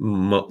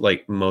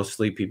like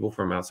mostly people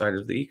from outside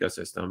of the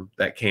ecosystem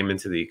that came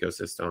into the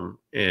ecosystem,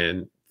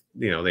 and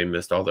you know, they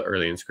missed all the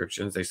early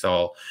inscriptions. They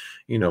saw,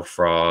 you know,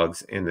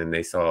 frogs, and then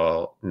they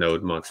saw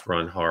node monks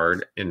run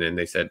hard, and then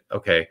they said,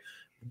 okay,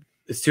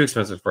 it's too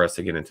expensive for us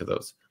to get into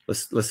those.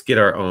 Let's get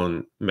our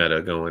own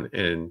meta going,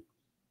 and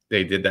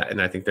they did that, and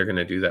I think they're going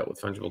to do that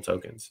with fungible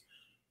tokens.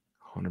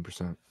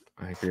 100%.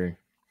 I agree.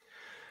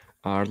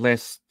 Our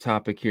last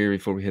topic here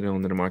before we hit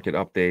on to the market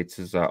updates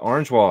is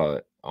Orange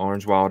Wallet.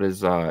 Orange Wallet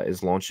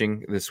is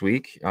launching this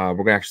week.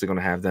 We're actually going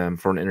to have them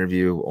for an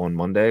interview on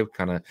Monday.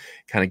 Kind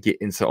of get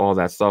into all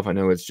that stuff. I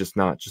know it's just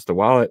not just a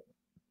wallet,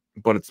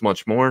 but it's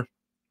much more.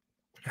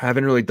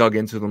 Haven't really dug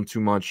into them too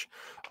much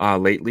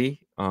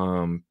lately,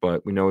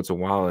 but we know it's a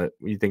wallet.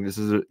 You think this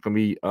is going to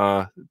be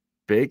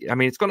big? I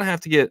mean, it's going to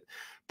have to get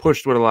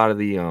pushed with a lot of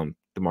the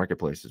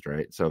marketplaces,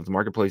 right? So if the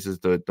marketplaces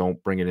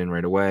don't bring it in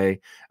right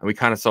away, and we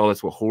kind of saw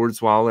this with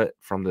Horde's wallet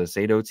from the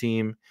Sato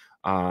team,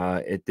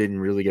 it didn't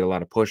really get a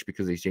lot of push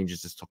because the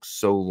exchanges just took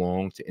so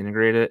long to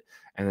integrate it,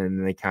 and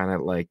then they kind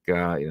of like you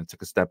know,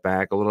 took a step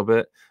back a little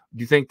bit.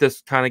 Do you think this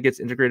kind of gets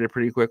integrated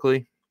pretty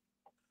quickly?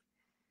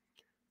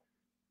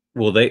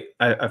 Well,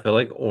 I feel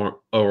like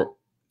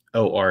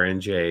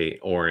ORNJ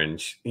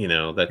orange, you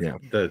know, that's Yeah.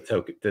 the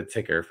token, the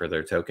ticker for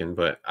their token.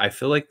 But I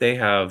feel like they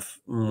have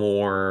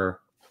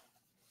more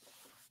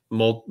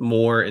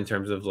in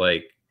terms of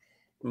like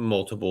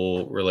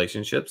multiple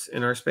relationships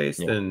in our space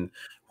Yeah. than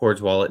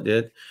Horde's Wallet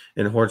did.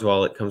 And Horde's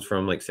Wallet comes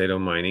from like Sato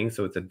mining,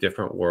 so it's a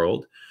different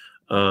world.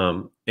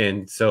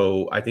 And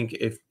so I think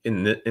if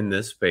in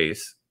this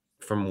space,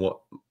 from what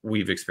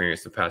we've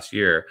experienced the past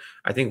year,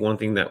 I think one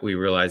thing that we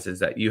realize is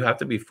that you have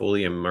to be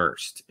fully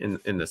immersed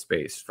in the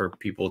space for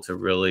people to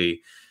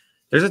really,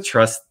 there's a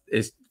trust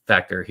is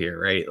factor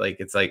here, right? Like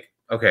it's like,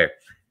 okay,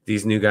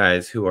 these new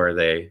guys, who are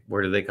they?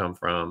 Where do they come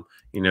from?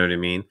 You know what I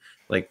mean?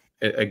 Like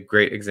a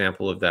great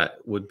example of that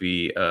would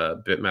be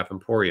Bitmap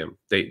Emporium.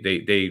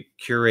 They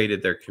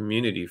curated their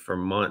community for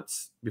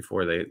months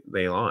before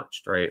they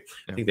launched, right?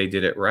 I Yeah. think they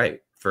did it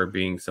right for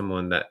being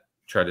someone that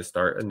tried to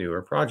start a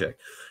newer project.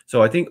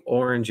 So I think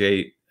Orange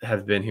 8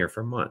 has been here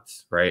for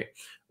months, right?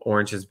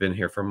 Orange has been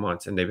here for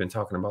months, and they've been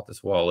talking about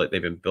this wallet.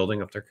 They've been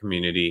building up their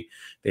community.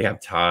 They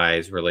have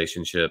ties,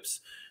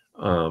 relationships.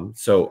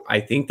 So I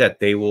think that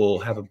they will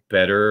have a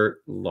better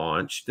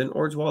launch than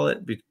Horde's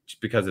Wallet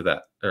because of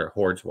that, or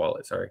Horde's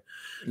Wallet, sorry.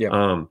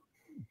 Yeah.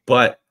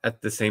 But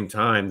at the same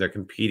time, they're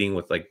competing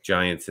with like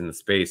giants in the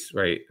space,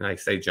 right? And I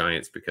say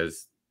giants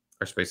because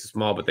our space is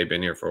small, but they've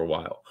been here for a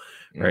while,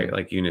 right?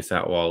 Like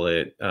Unisat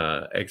Wallet,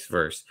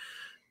 Xverse.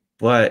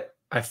 But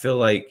I feel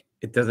like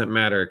it doesn't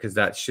matter because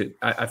that should,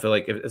 I feel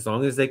like as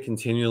long as they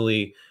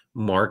continually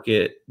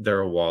market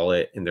their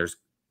wallet and there's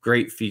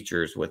great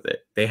features with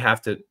it, they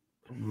have to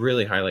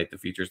really highlight the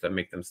features that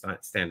make them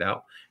stand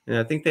out. And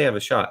I think they have a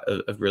shot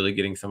of really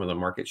getting some of the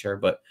market share,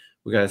 but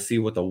we got to see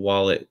what the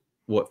wallet,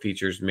 what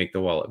features make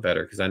the wallet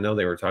better. Cause I know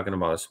they were talking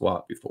about a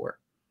swap before.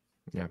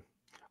 Yeah.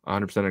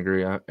 100%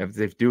 agree. If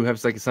they do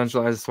have like a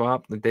centralized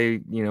swap, that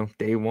they, you know,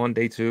 day one,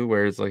 day two,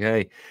 where it's like,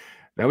 hey,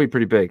 that'd be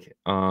pretty big.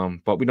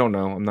 But we don't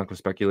know. I'm not going to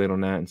speculate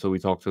on that until we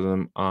talk to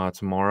them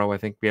tomorrow. I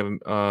think we have an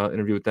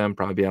interview with them,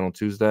 probably out on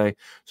Tuesday.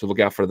 So look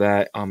out for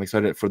that. I'm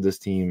excited for this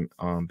team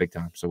big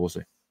time. So we'll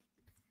see.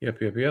 Yep.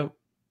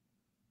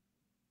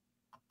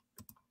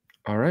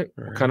 All right.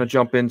 We'll kind of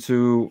jump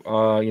into,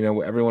 you know,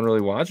 what everyone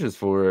really watches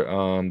for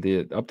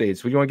the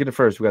updates. What do you want to get it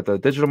first? We got the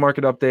digital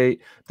market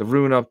update, the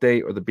Rune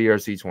update, or the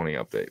BRC20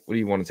 update. What do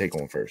you want to take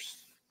on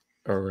first?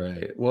 All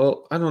right.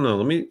 Well, I don't know.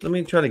 Let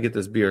me try to get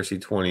this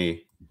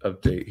BRC20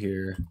 update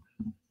here.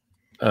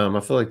 I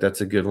feel like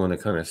that's a good one to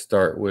kind of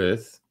start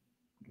with.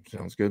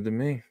 Sounds good to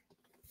me.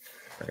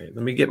 All right.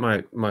 Let me get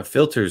my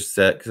filters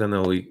set because I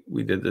know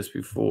we did this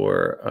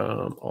before.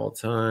 All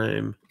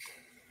time.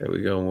 There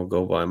we go. And we'll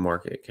go by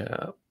market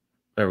cap.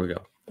 There we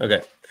go.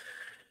 Okay.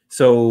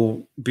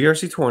 So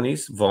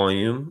BRC20's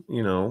volume,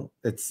 you know,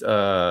 it's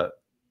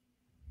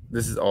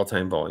this is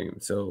all-time volume.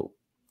 So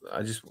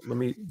let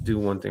me do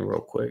one thing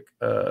real quick.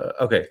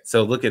 Okay,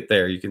 so look at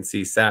there. You can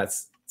see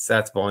Sats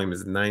volume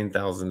is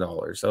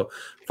 $9,000. So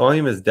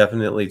volume has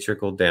definitely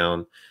trickled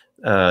down.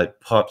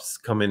 Pups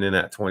coming in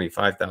at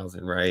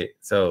 25,000, right?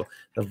 So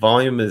the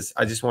volume is,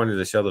 I just wanted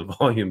to show the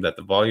volume, that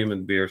the volume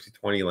in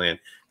BRC20 land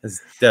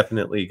has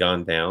definitely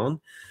gone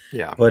down.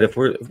 Yeah. But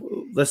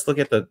let's look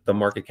at the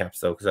market caps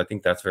though, because I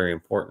think that's very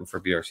important for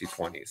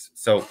BRC20s.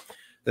 So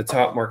the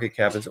top market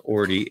cap is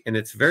Ordi, and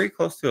it's very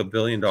close to $1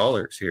 billion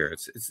here.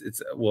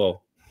 It's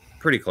well,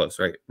 pretty close,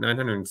 right?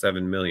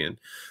 907 million.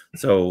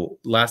 So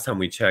last time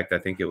we checked, I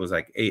think it was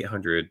like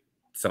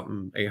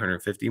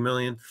 850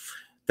 million.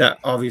 That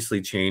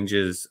obviously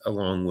changes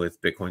along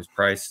with Bitcoin's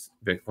price.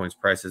 Bitcoin's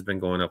price has been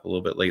going up a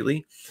little bit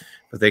lately,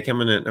 but they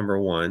come in at number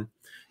one.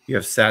 You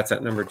have Sats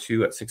at number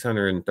two at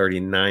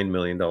 $639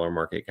 million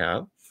market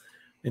cap,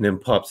 and then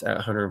Pups at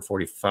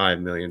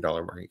 $145 million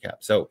market cap.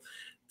 So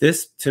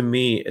this to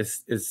me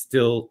is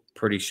still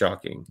pretty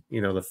shocking.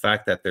 You know, the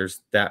fact that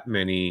there's that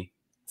many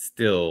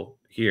still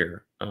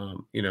here.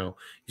 You know,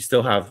 you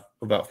still have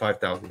about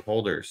 5,000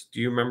 holders. Do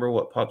you remember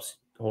what Pups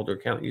holder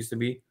count used to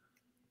be?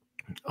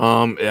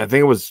 I think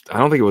it was, I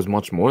don't think it was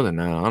much more than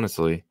that,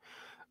 honestly.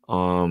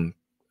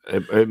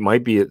 It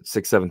might be at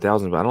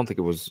 6,000-7,000, but I don't think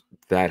it was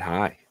that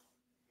high.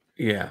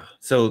 Yeah.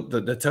 So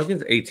the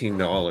token's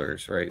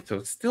 $18, right? So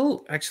it's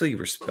still actually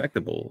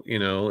respectable. You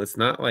know, it's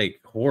not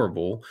like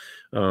horrible.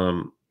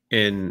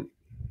 And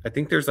I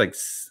think there's like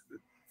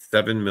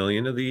 7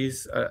 million of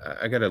these.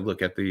 I got to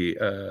look at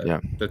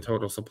the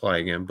total supply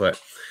again. But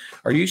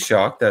are you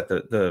shocked that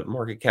the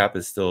market cap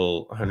is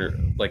still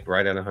 100, like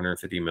right at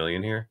 150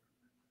 million here?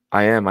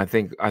 I am. I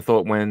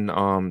thought when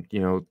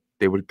you know,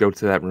 they would go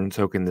to that Rune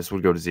token, this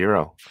would go to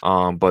zero.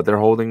 But they're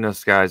holding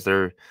this, guys.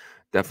 They're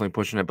definitely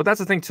pushing it. But that's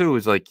the thing too,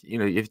 is like, you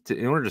know,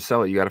 in order to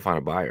sell it, you got to find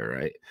a buyer,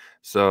 right?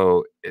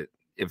 So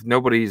if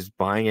nobody's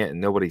buying it and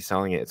nobody's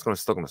selling it, it's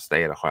still going to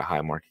stay at a high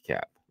market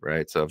cap,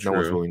 right? So if no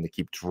one's willing to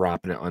keep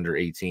dropping it under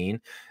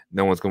 18,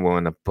 no one's going to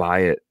willing to buy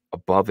it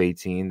above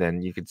 18,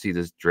 then you could see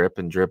this drip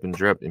and drip and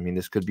drip. I mean,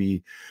 this could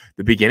be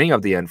the beginning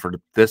of the end for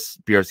this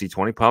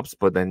BRC20 pups,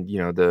 but then, you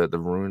know, the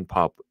Rune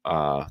pup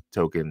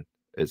token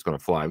is going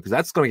to fly, because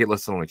that's going to get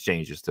listed on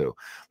exchanges too.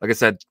 Like I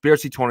said,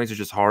 BRC20s are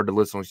just hard to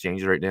list on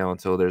exchanges right now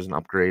until there's an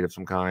upgrade of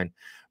some kind.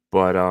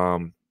 But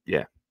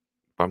Yeah,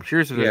 but I'm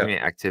curious if there's any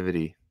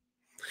activity.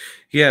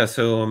 Yeah,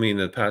 so I mean,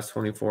 the past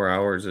 24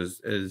 hours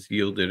is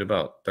yielded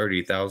about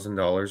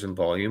 $30,000 in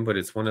volume, but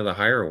it's one of the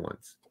higher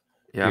ones.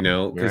 Yeah, You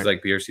know, because right.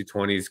 like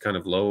BRC20 is kind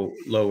of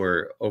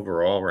lower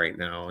overall right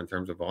now in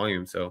terms of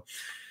volume. So,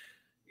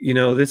 you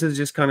know, this is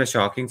just kind of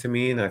shocking to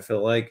me, and I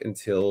feel like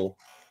until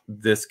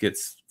this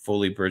gets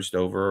fully bridged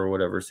over or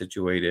whatever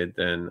situated,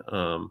 then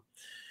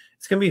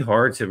it's gonna be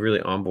hard to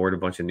really onboard a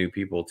bunch of new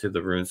people to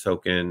the Runes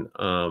token.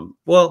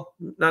 Well,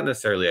 not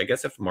necessarily. I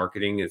guess if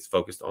marketing is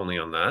focused only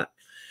on that.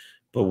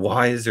 But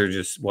why is there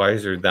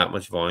that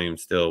much volume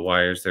still?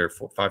 Why is there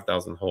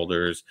 5,000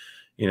 holders?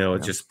 You know,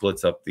 it Yeah. just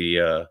splits up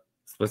the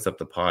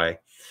pie.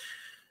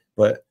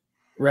 But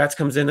Rats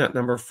comes in at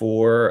number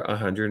 4,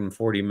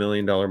 $140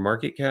 million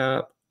market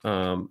cap.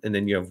 And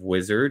then you have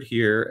Wizard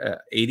here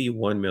at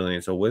 81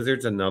 million. So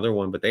Wizard's another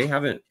one, but they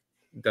haven't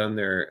done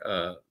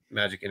their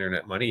Magic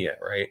Internet money yet,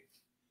 right?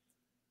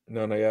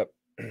 No, not yet.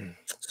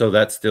 So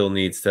that still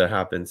needs to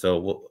happen.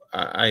 So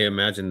I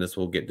imagine this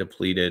will get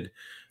depleted.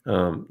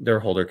 Their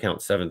holder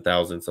count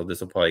 7,000, so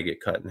this will probably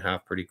get cut in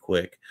half pretty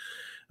quick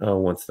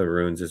once the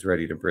Runes is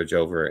ready to bridge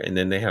over. And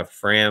then they have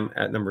Fram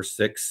at number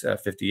 6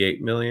 at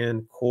 58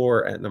 million,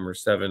 Core at number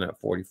 7 at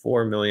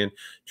 44 million,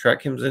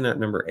 Trek comes in at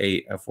number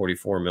 8 at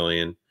 44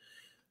 million,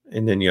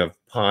 and then you have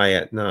Pi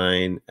at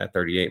 9 at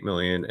 38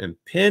 million, and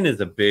Pin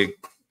is a big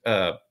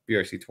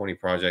BRC20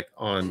 project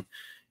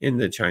in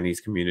the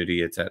Chinese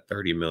community. It's at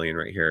 30 million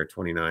right here at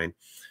 29.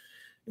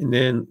 And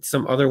then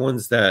some other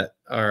ones that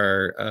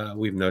are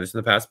we've noticed in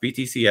the past,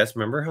 BTCS.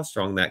 Remember how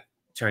strong that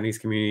Chinese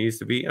community used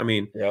to be? I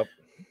mean, Yep.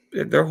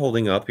 they're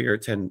holding up here,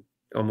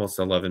 almost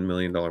 $11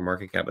 million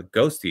market cap. But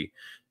Ghosty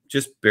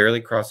just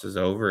barely crosses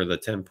over the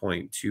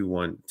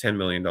 $10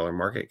 million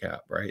market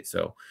cap, right?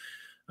 So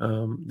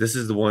this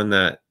is the one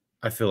that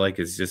I feel like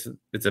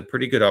it's a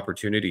pretty good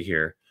opportunity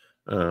here.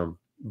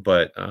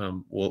 But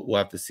we'll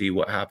have to see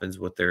what happens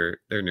with their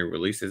new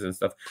releases and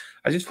stuff.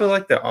 I just feel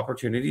like the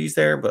opportunity's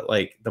there, but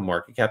like the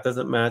market cap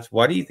doesn't match.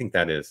 Why do you think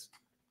that is?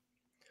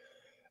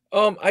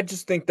 I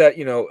just think that,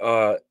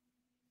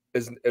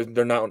 is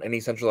they're not on any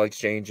central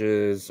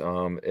exchanges.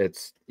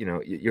 It's,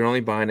 you're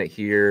only buying it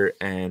here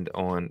and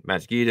on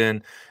Magic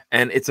Eden,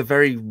 and it's a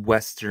very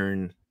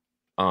Western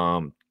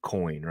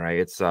coin, right?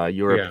 It's Yeah,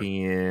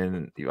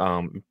 European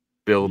US.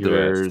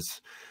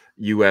 builders,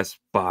 US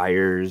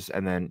buyers,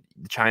 and then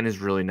China's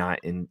really not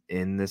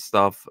in this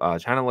stuff.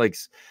 China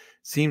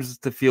seems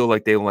to feel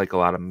like they like a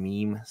lot of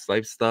meme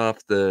type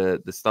stuff.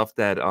 The stuff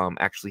that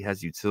actually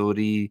has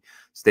utility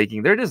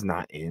staking, they're just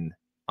not in.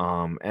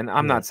 And I'm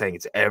Yeah. not saying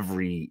it's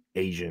every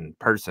Asian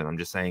person. I'm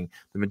just saying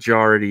the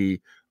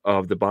majority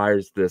of the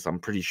buyers of this, I'm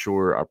pretty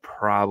sure, are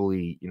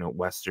probably,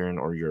 Western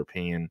or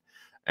European.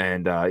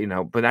 And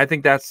but I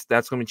think that's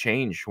going to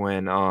change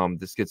when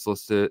this gets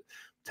listed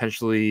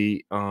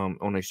potentially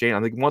on exchange.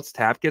 I think once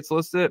Tap gets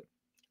listed,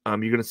 you're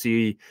going to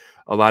see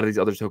a lot of these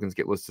other tokens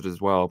get listed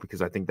as well,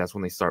 because I think that's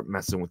when they start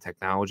messing with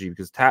technology,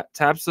 because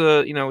Tap's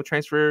a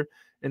transfer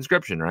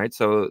inscription, right?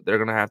 So they're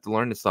going to have to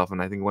learn this stuff,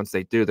 and I think once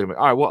they do, they're going to be,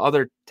 all right, what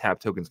other Tap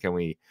tokens can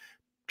we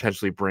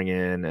potentially bring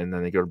in? And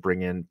then they go to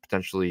bring in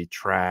potentially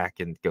Track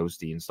and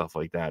Ghosty and stuff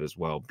like that as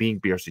well, being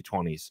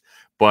BRC20s,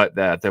 but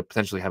that they'll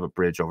potentially have a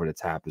bridge over to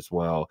Tap as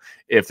well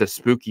if the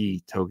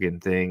spooky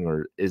token thing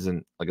or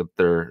isn't like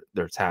their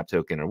Tap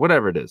token or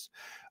whatever it is.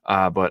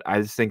 But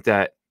I just think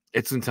that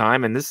it's in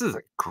time, and this is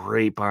a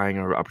great buying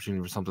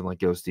opportunity for something like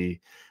Ghosty.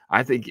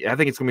 I think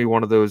it's gonna be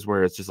one of those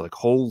where it's just like,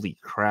 holy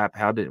crap,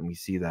 how didn't we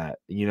see that?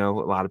 A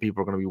lot of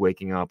people are gonna be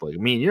waking up like,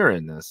 me and you're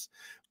in this,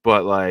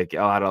 but like a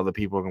lot of other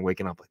people are gonna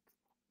waking up like,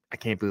 I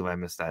can't believe I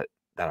missed that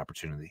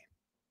opportunity.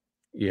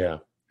 Yeah.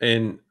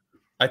 And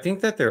I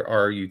think that there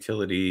are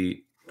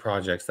utility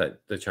projects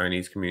that the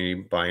Chinese community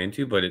buy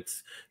into, but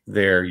it's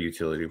their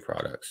utility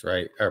products,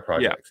 right? Or Yeah.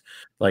 projects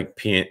like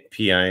PIN.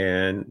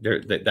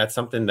 That's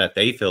something that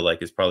they feel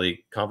like is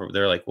probably comparable.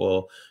 They're like,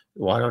 well,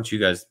 why don't you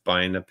guys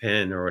buy in a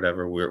pin or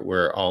whatever?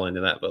 We're all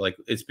into that. But like,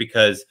 it's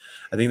because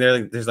I think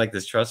there's like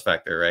this trust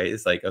factor, right?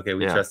 It's like, okay,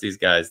 we Yeah. trust these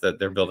guys that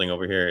they're building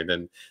over here. And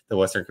then the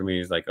Western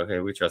community is like, okay,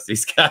 we trust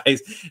these guys.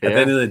 At the Yeah.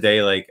 end of the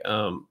day, like,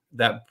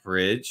 that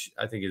bridge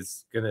I think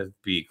is gonna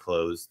be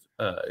closed.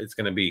 It's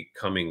gonna be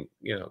coming,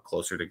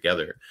 closer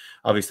together.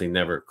 Obviously,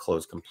 never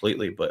closed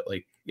completely, but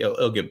like,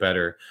 it'll get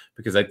better,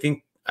 because I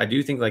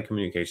do think like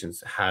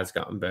communications has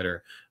gotten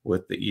better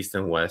with the East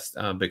and West.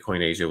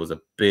 Bitcoin Asia was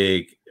a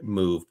big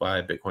move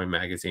by Bitcoin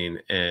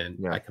Magazine, and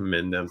Yeah. I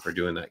commend them for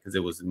doing that because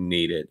it was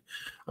needed,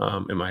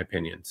 in my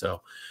opinion.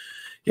 So,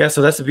 yeah,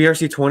 so that's the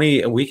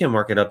BRC20 weekend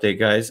market update,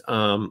 guys.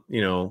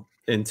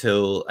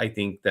 Until I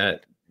think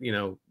that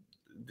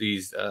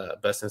these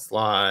Best in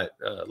Slot,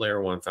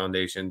 Layer 1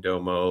 Foundation,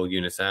 Domo,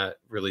 Unisat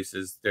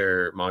releases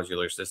their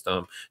modular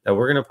system, that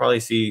we're going to probably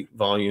see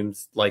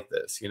volumes like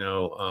this,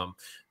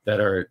 that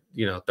are,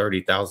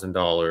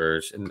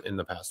 $30,000 in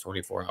the past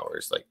 24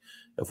 hours. Like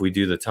if we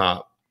do the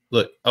top,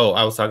 look,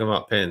 I was talking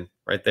about PIN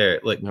right there.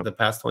 Look, Yep. the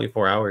past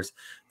 24 hours,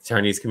 the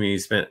Chinese community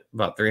spent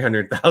about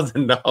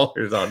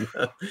 $300,000 on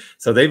them.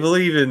 So they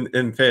believe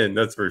in PIN,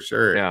 that's for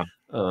sure. Yeah.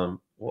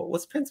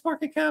 what's Penn's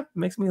market cap?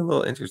 Makes me a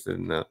little interested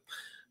in that.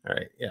 All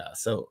right, yeah.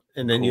 So,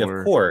 and then you have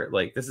Core. Core.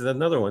 Like, this is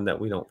another one that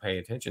we don't pay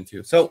attention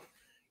to. So,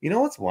 you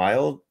know what's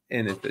wild,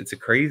 and it's a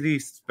crazy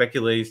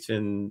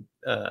speculation,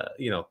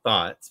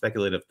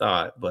 speculative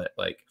thought, but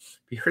like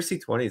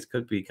BRC20s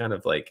could be kind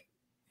of like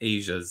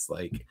Asia's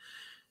like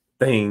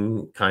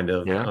thing, kind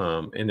of,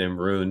 Yeah. and then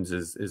Runes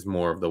is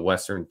more of the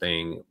Western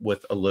thing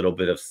with a little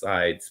bit of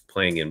sides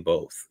playing in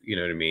both. You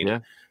know what I mean? Yeah.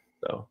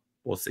 So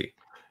we'll see.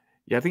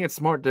 Yeah, I think it's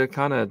smart to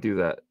kind of do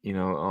that.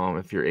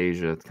 If you're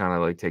Asia, to kind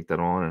of like take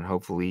that on, and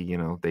hopefully,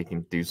 they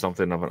can do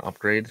something of an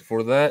upgrade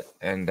for that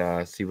and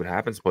see what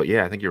happens. But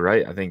yeah, I think you're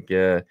right. I think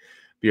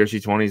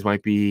BRC20s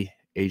might be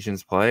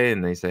Asians play,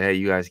 and they say, hey,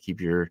 you guys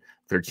keep your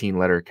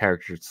 13-letter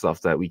character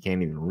stuff that we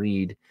can't even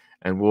read,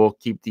 and we'll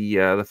keep the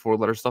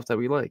 4-letter stuff that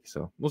we like.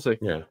 So we'll see.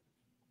 Yeah.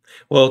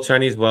 Well,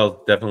 Chinese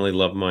wealth definitely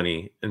love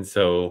money, and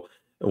so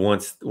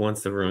once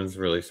the runes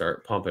really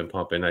start pumping,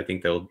 I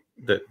think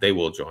they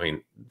will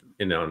join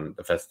in on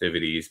the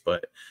festivities.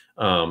 But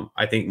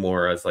I think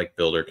more as like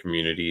builder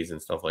communities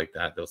and stuff like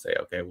that, they'll say,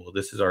 okay, well,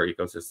 this is our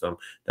ecosystem,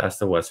 that's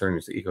the Western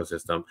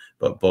ecosystem,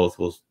 but both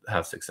will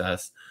have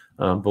success.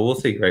 But we'll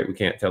see, right? We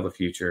can't tell the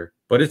future,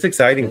 but it's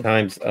exciting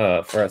times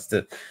for us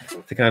to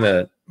kind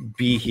of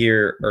be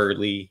here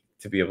early,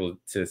 to be able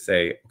to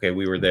say, okay,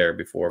 we were there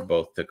before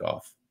both took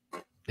off.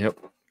 Yep.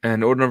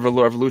 And Ordinal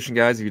Revolution,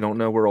 guys, if you don't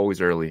know, we're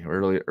always early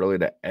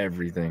to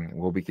everything.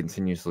 We'll be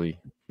continuously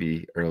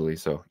be early,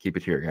 so keep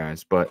it here,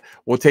 guys. But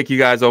we'll take you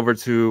guys over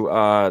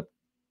to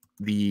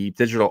the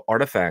digital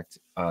artifact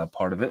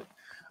part of it.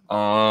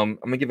 I'm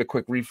gonna give a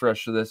quick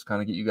refresh to this,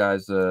 kind of get you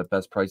guys the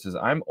best prices.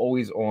 I'm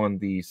always on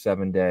the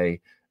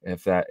 7-day,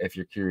 if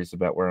you're curious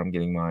about where I'm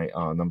getting my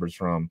numbers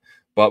from.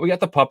 But we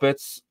got the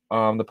puppets.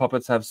 The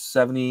puppets have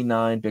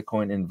 79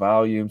 Bitcoin in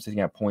volume,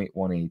 sitting at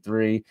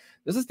 0.183.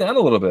 This is down a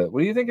little bit. What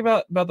do you think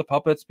about the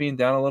puppets being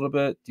down a little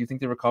bit? Do you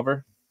think they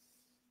recover?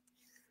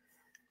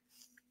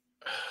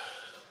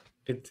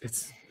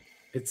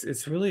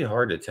 It's really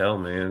hard to tell,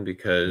 man,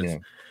 because yeah.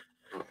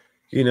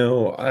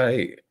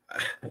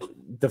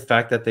 The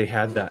fact that they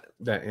had that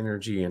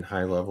energy and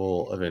high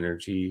level of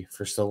energy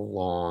for so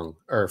long,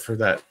 or for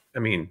that, I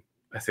mean,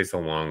 I say so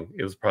long,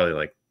 it was probably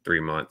like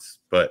 3 months,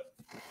 but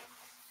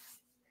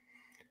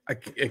I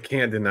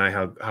can't deny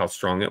how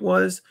strong it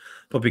was.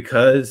 But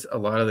because a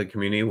lot of the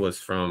community was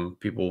from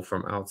people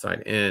from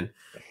outside in,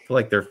 I feel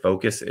like their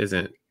focus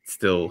isn't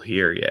still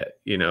here yet,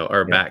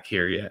 or back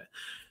here yet.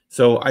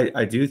 So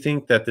I do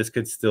think that this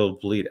could still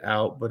bleed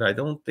out, but I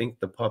don't think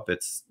the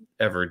puppets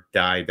ever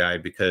die,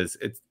 because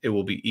it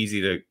will be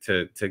easy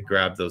to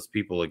grab those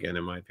people again,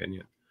 in my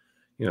opinion.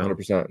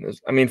 100%.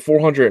 I mean,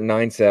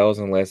 409 sales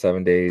in the last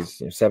 7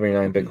 days,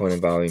 79 Bitcoin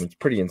in volume. It's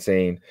pretty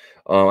insane.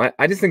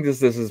 I just think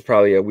this is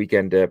probably a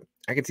weekend dip.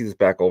 I can see this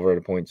back over at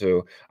a point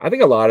too. I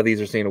think a lot of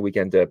these are seeing a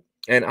weekend dip.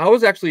 And I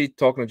was actually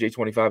talking to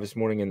J25 this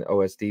morning in the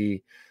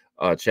OSD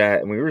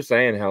chat, and we were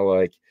saying how,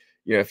 like,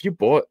 if you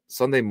bought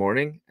Sunday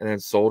morning and then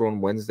sold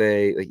on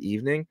Wednesday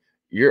evening,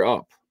 you're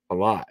up a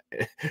lot.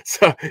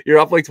 So you're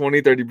up like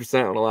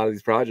 20-30% on a lot of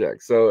these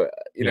projects. So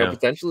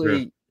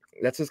potentially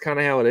that's just kind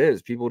of how it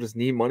is. People just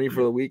need money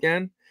for the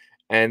weekend,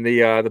 and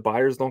the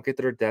buyers don't get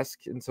to their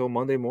desk until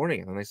Monday morning,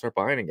 and then they start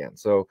buying again.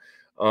 So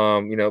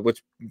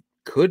which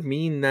could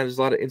mean that there's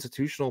a lot of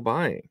institutional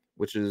buying,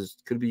 which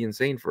could be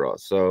insane for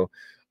us. So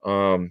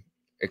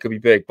it could be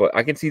big, but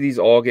I can see these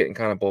all getting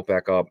kind of built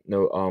back up.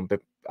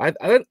 But I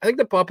think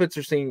the puppets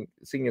are seeing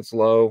it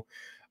slow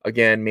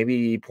again,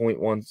 maybe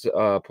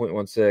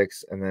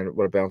 0.16, and then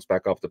would have bounced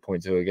back up to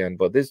 0.2 again.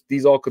 But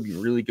these all could be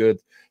really good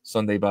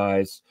Sunday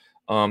buys.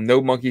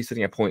 No monkey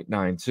sitting at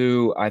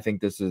 0.92. I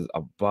think this is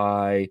a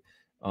buy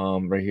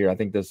right here. I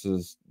think this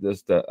is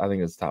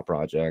top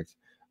project.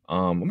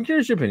 I'm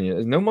curious your opinion.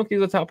 Is No Monkey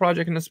the top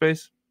project in this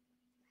space?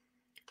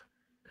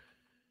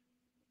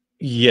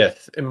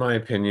 Yes, in my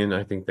opinion,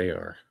 I think they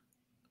are.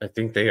 I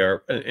think they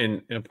are,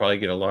 and probably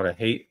get a lot of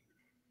hate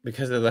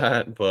because of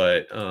that.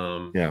 But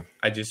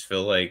I just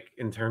feel like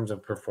in terms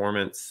of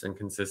performance and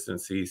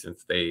consistency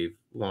since they've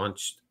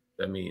launched,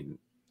 I mean,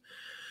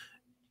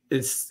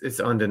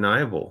 it's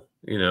undeniable.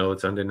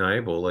 It's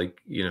undeniable.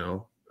 Like,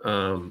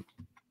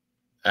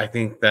 I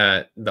think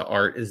that the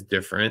art is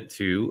different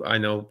too. I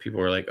know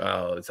people are like,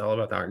 oh, it's all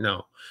about the art.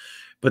 No,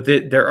 but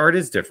their art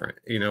is different.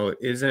 It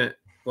isn't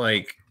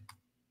like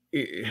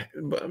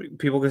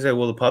people can say,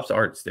 well, the pups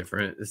art's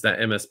different. It's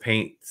that MS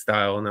Paint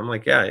style. And I'm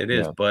like, yeah, it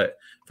is. But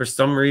for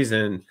some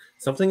reason,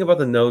 something about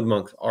the Node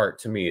Monk's art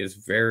to me is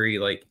very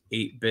like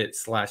 8-bit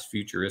 /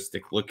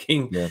 futuristic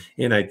looking. Yeah.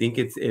 And I think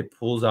it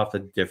pulls off a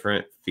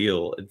different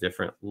feel, a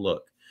different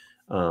look.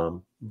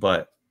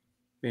 But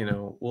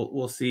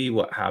we'll see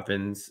what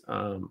happens.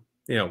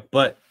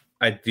 But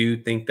I do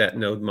think that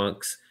Node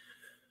Monks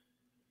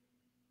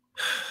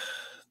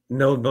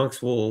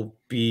will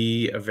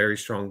be a very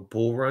strong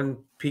bull run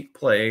peak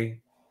play.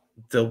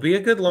 There'll be a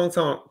good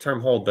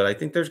long-term hold, but I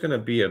think there's going to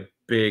be a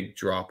big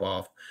drop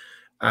off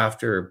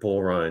after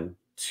bull run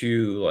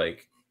to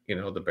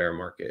the bear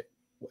market,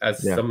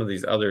 as some of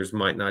these others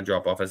might not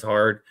drop off as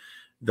hard.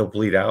 they'll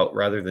bleed out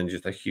rather than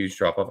just a huge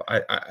drop off.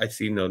 I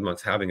see node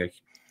monks having a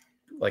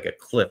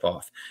cliff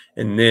off,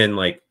 and then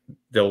like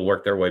they'll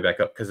work their way back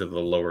up because of the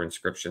lower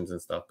inscriptions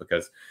and stuff,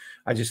 because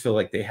I just feel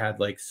like they had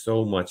like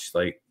so much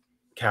like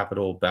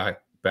capital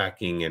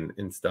backing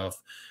and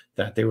stuff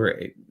that they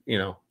were, you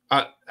know,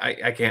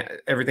 I can't,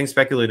 everything's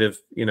speculative,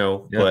 you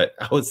know, but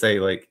I would say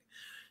like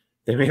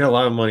they made a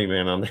lot of money,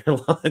 man, on their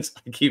launch.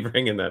 I keep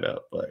bringing that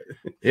up, but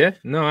yeah,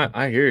 no,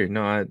 I hear you.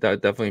 No, I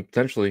definitely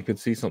potentially could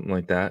see something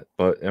like that.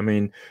 But I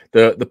mean,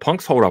 the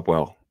punks hold up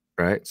well,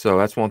 right? So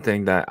that's one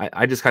thing that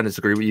I just kind of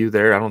disagree with you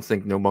there. I don't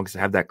think no monks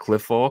have that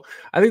cliff fall.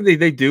 I think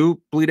they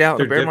do bleed out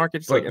in a bear market,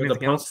 just like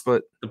anything else.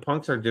 But the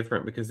punks are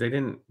different because they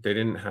didn't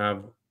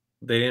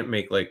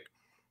make like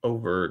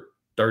over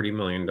 $30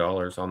 million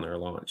on their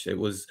launch. It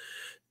was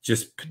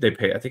just I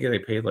think they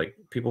paid like,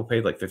 people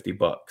paid like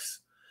 $50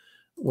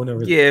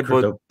 whenever. Yeah,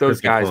 but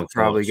those guys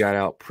probably got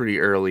out pretty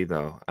early,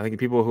 though. I think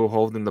people who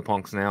hold in the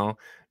punks now,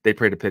 they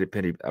paid a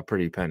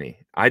pretty penny.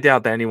 I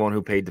doubt that anyone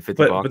who paid the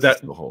 $50 but that,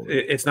 still hold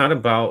it. It's not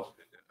about,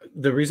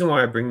 the reason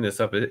why I bring this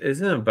up, it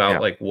isn't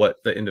about like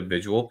what the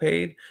individual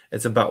paid.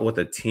 It's about what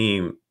the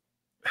team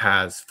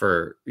has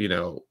for, you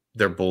know,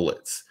 their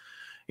bullets.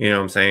 You know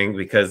what I'm saying?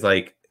 Because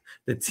like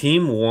the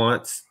team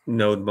wants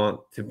node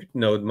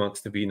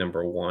monks to be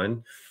number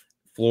one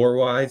floor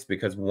wise,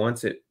 because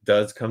once it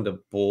does come to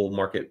bull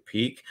market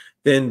peak,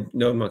 then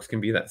node monks can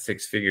be that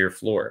 6-figure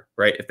floor,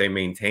 right? If they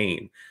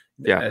maintain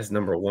as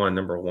number one,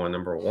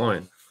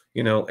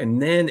 you know,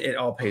 and then it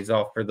all pays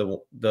off for the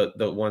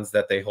ones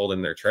that they hold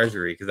in their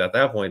treasury, because at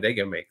that point they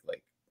can make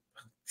like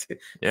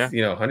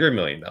you know, $100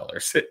 million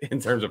in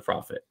terms of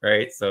profit,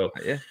 right? So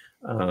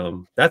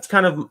that's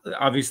kind of,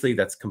 obviously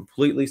that's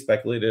completely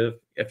speculative.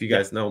 If you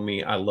guys know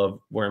me, I love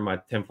wearing my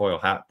tinfoil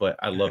hat, but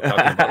I love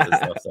talking about this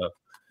stuff. So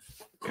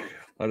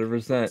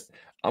 100%.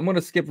 I'm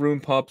gonna skip rune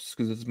pups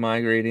because it's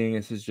migrating.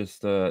 This is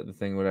just the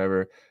thing.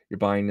 Whatever, you're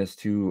buying this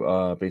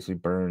to basically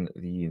burn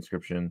the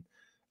inscription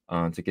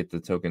to get the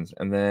tokens,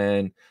 and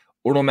then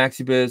Ordinal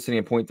Maxibiz sitting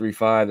at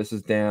 0.35. This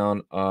is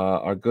down.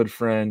 Our good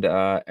friend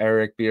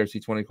Eric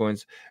BRC 20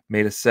 coins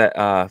made a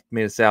sell.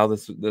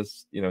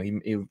 This you know,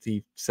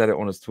 he said it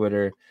on his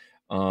Twitter.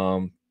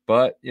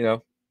 But you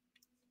know,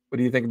 what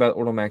do you think about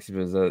Ordinal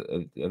Maxibiz?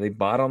 Are they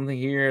bottom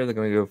here? They're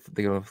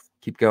gonna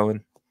keep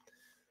going.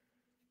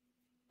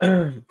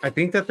 I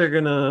think that they're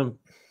gonna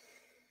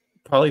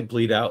probably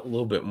bleed out a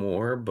little bit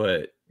more,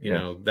 but you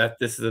know, that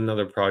this is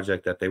another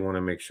project that they want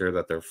to make sure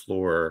that their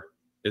floor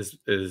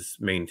is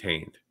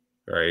maintained,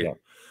 right?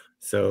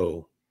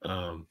 So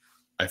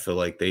I feel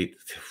like they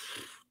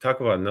talk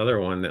about another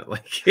one that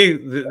like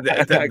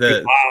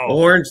the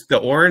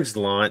orange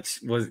launch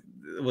was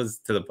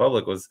to the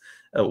public was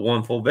at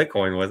one full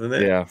Bitcoin, wasn't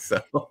it? Yeah.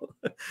 So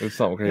it was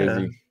something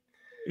crazy.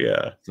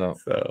 Yeah.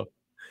 So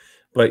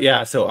but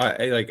yeah, so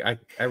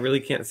I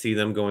really can't see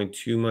them going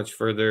too much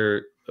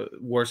further.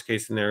 Worst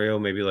case scenario,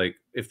 maybe like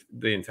if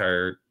the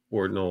entire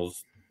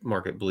Ordinals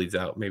market bleeds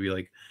out, maybe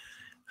like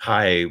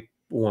high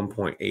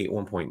 1.8,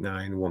 1.9,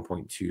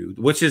 1.2,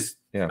 which is,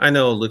 I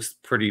know it looks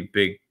pretty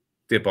big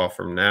dip off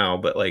from now,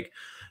 but like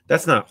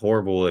that's not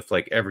horrible if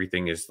like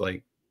everything is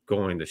like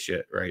going to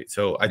shit, right?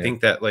 So I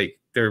think that like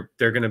they're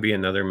going to be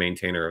another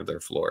maintainer of their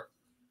floor.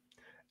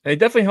 They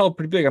definitely held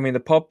pretty big. I mean,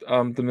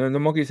 the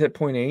monkeys hit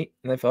 0.8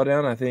 and they fell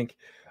down. I think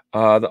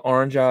the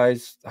orange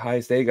eyes, the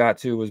highest they got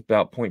to was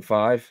about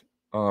 0.5.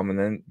 And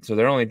then so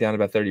they're only down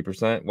about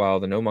 30%,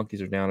 while the no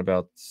monkeys are down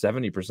about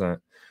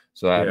 70%.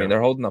 So I mean, they're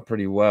holding up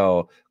pretty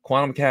well.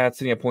 Quantum Cat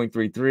sitting at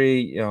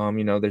 0.33.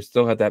 You know, they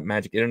still have that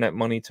magic internet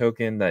money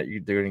token that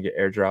they're going to get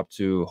airdropped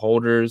to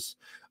holders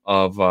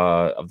of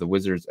the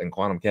Wizards and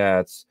Quantum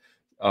Cats.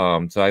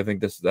 So I think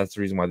that's the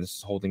reason why this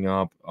is holding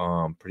up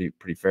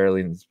pretty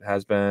fairly, and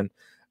has been.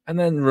 And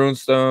then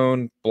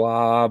Runestone,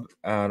 Blob,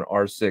 and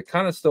Arsic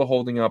kind of still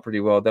holding up pretty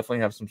well.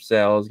 Definitely have some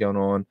sales going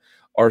on.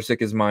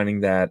 Arsic is mining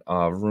that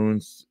Rune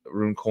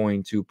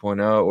Coin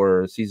 2.0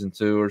 or Season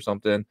 2 or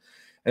something. And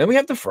then we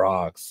have the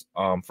Frogs.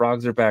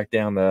 Frogs are back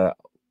down to a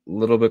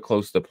little bit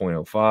close to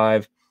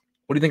 0.05.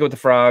 What do you think about the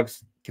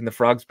Frogs? Can the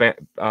Frogs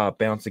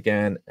bounce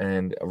again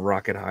and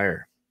rocket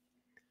higher?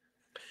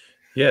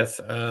 Yes,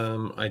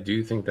 I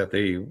do think that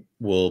they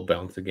will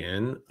bounce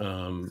again.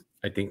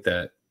 I think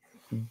that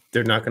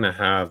they're not going to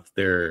have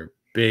their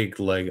big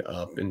leg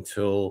up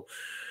until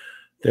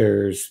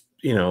there's,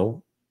 you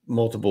know,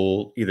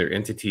 multiple either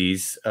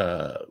entities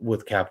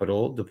with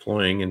capital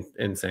deploying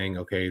and saying,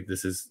 okay,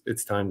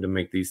 it's time to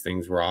make these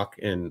things rock,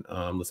 and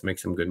let's make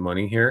some good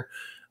money here.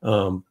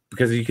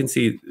 Because you can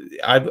see,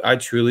 I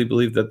truly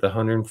believe that the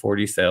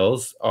 140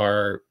 sales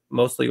are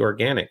mostly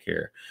organic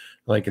here,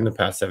 like in the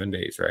past 7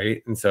 days,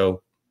 right? And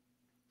so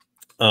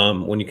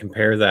when you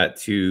compare that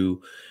to,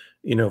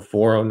 you know,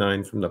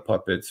 409 from the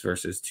puppets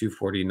versus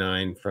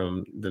 249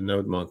 from the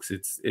node monks,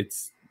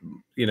 it's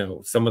you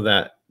know, some of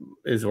that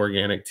is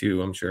organic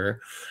too, I'm sure.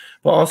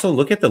 But also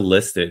look at the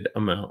listed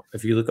amount.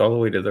 If you look all the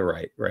way to the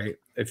right,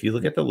 if you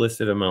look at the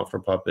listed amount for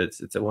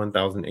puppets, it's at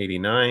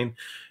 1,089.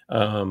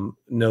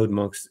 Node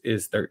monks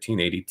is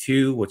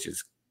 1,382, which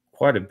is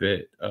quite a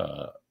bit,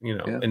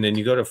 and then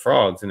you go to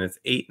frogs and it's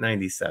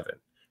 897,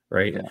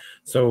 right? Yeah.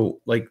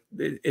 So like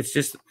it's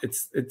just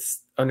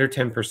it's under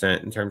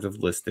 10% in terms of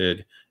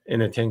listed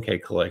in a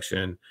 10K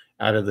collection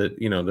out of the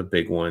the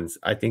big ones.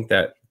 I think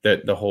that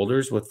the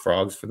holders with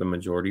frogs, for the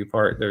majority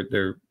part,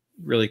 they're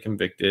really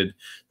convicted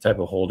type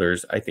of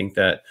holders. I think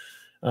that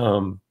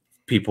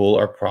people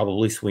are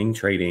probably swing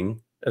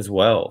trading as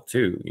well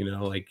too.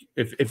 Like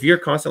if you're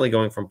constantly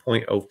going from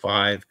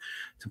 0.05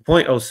 to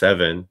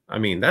 0.07, I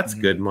mean that's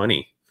good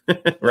money.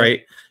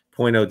 Right?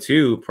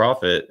 0.02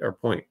 profit or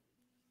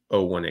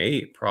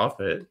 0.018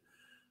 profit.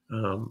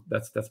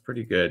 That's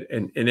pretty good.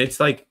 And it's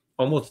like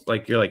almost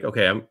like you're like,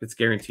 okay, it's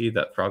guaranteed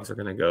that frogs are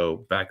going to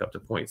go back up to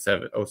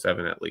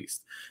 0.707 at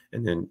least.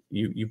 And then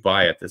you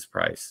buy at this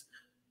price.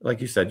 Like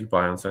you said, you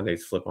buy on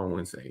Sundays, flip on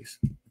Wednesdays.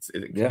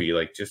 It could be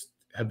like just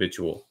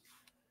habitual.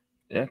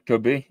 Yeah,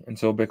 could be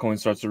until Bitcoin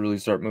starts to really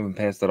start moving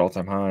past that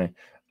all-time high.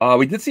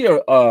 We did see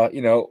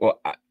well,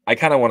 I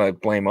kind of want to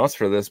blame us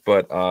for this,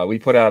 but we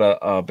put out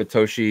a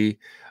Bitoshi,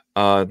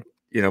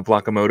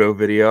 Blakamoto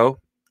video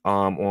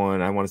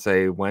on, I want to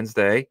say,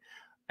 Wednesday,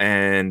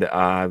 and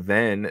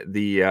then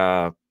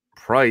the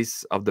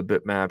price of the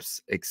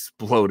bitmaps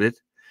exploded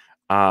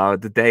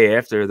the day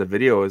after the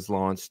video was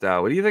launched.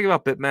 What do you think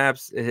about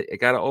bitmaps?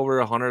 It got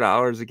over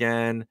 $100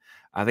 again.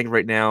 I think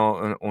right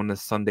now on the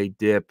Sunday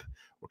dip,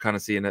 we're kind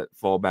of seeing it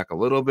fall back a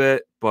little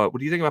bit. But what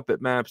do you think about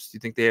bitmaps? Do you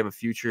think they have a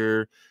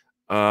future?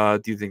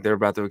 Do you think they're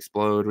about to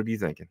explode? What are you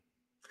thinking?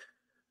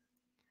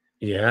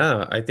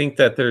 Yeah, I think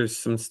that there's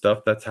some stuff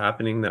that's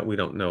happening that we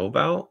don't know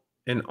about.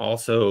 And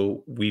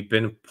also, we've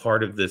been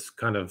part of this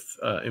kind of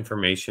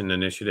information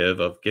initiative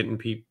of getting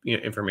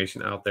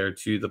information out there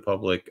to the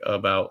public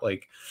about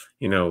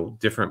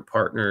different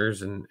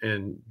partners and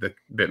the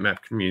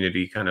bitmap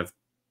community kind of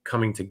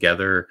coming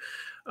together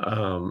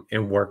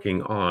and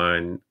working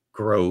on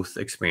growth,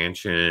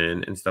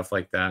 expansion, and stuff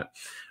like that.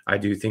 I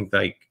do think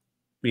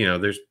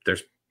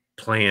there's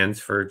plans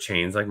for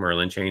chains like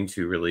Merlin Chain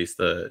to release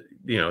the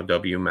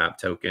WMAP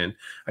token.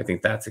 I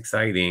think that's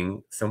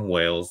exciting. Some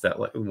whales that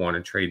want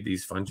to trade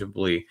these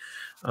fungibly.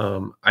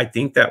 I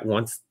think that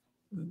once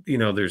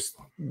there's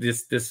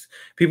this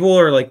people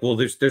are like, well,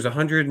 there's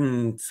 100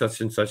 and such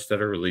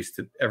that are released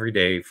every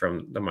day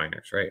from the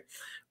miners, right?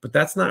 But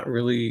that's not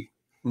really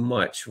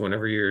much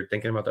whenever you're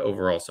thinking about the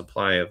overall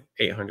supply of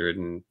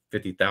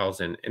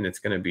 850,000, and it's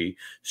going to be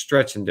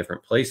stretched in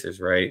different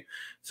places, right?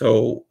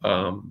 So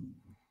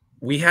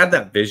we had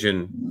that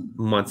vision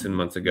months and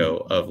months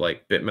ago of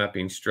like bitmap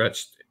being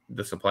stretched,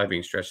 the supply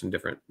being stretched in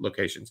different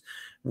locations.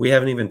 We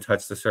haven't even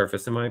touched the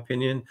surface, in my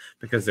opinion,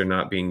 because they're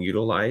not being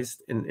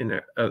utilized in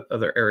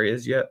other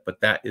areas yet. But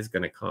that is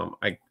going to come.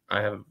 I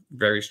have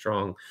very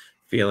strong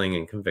feeling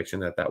and conviction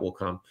that will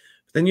come.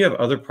 But then you have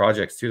other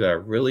projects too that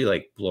are really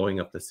like blowing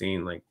up the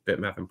scene, like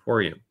Bitmap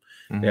Emporium.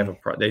 They have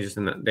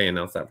they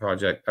announced that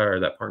project or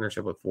that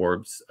partnership with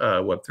Forbes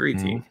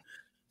Web3 team.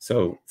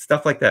 So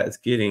stuff like that is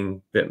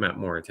getting Bitmap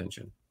more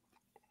attention.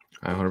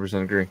 I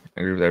 100% agree.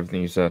 I agree with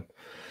everything you said.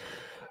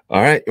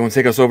 All right, you want to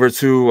take us over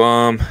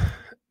to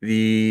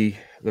the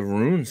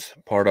runes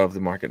part of the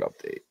market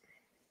update?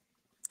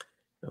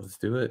 Let's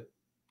do it.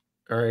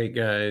 All right,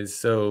 guys.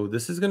 So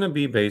this is going to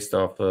be based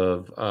off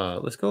of,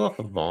 let's go off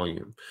of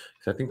volume,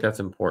 because I think that's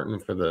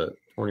important for the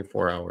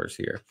 24 hours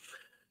here.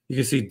 You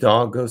can see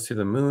Dog Goes to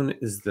the Moon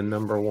is the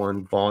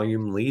 #1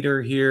 volume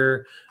leader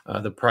here.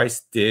 The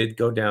price did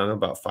go down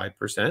about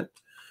 5%.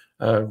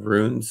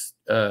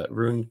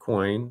 Rune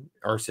Coin,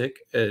 RSIC,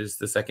 is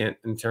the second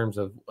in terms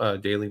of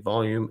daily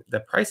volume. The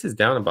price is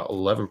down about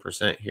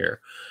 11%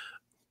 here.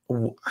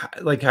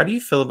 Like, how do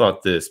you feel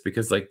about this?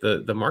 Because like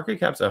the market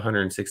cap's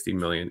 160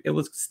 million. It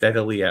was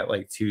steadily at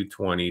like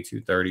 220,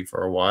 230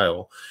 for a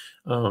while.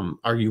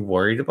 Are you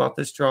worried about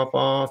this drop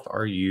off?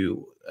 Are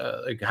you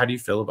like, how do you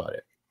feel about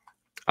it?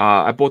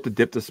 I bought the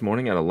dip this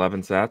morning at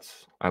 11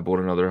 sats. I bought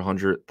another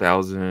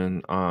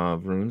 100,000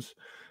 runes,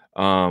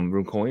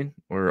 rune coin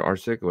or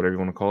RSIC, whatever you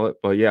want to call it.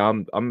 But yeah,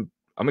 I'm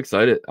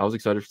excited. I was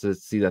excited to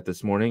see that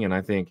this morning, and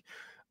I think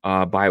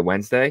by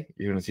Wednesday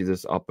you're gonna see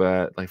this up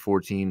at like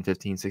 14,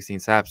 15, 16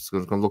 saps.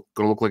 It's gonna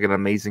look like an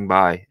amazing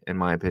buy, in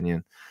my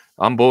opinion.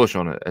 I'm bullish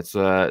on it. It's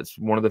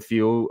one of the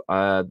few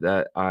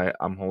that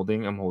I'm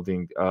holding.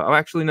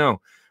 Actually,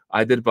 no,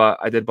 I did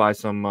buy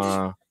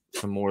some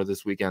more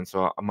this weekend,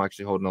 so I'm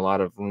actually holding a lot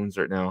of runes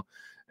right now.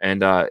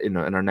 And in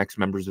our next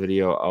members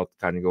video, I'll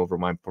kind of go over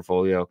my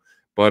portfolio.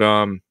 But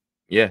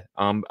yeah,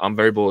 I'm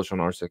very bullish on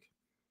RSIC.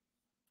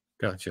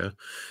 Gotcha.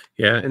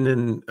 Yeah, and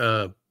then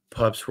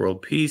Pups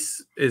World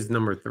Peace is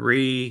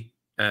 #3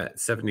 at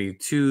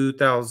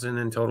 72,000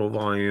 in total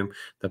volume.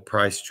 The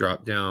price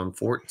dropped down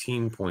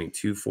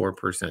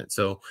 14.24%.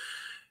 So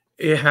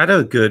it had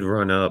a good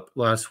run up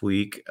last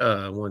week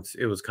once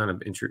it was kind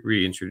of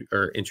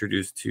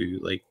introduced to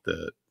like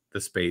the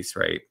space,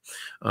 right?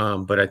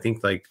 But I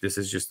think like this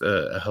is just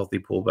a healthy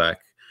pullback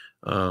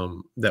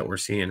that we're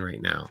seeing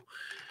right now.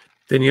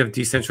 Then you have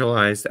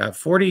decentralized at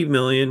 40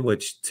 million,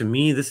 which to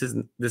me this is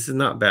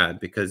not bad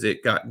because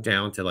it got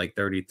down to like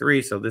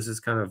 33. So this is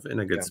kind of in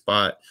a good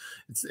spot.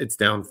 It's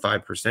down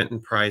 5%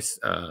 in price.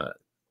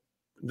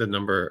 The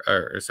number,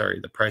 or sorry,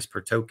 the price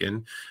per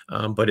token,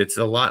 but it's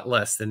a lot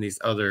less than these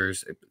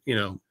others. You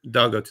know,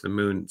 Doggo to the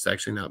Moon, it's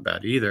actually not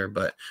bad either.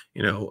 But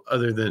you know,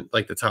 other than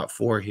like the top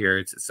 4 here,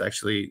 it's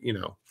actually, you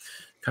know,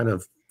 kind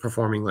of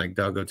performing like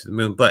Doggo to the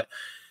Moon. But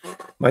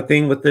my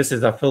thing with this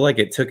is I feel like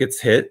it took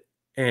its hit.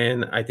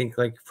 And I think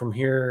like from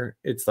here,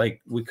 it's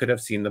like we could have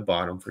seen the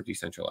bottom for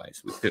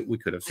decentralized. We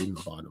could have seen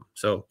the bottom.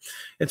 So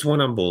it's one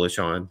I'm bullish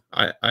on.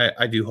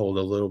 I do hold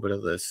a little bit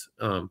of this.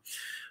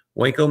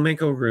 Wanko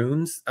Manko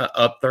Runes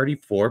up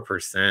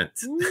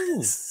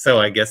 34%. So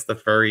I guess the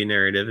furry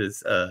narrative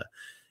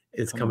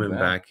is coming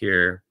back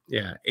here.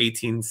 Yeah,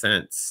 18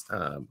 cents,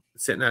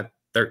 sitting at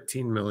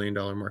 $13 million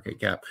market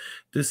cap.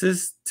 This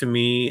is to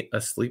me a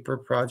sleeper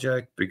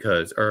project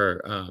because,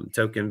 or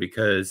token,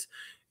 because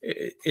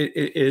it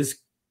is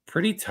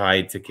pretty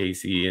tied to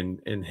Casey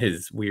and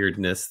his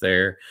weirdness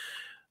there.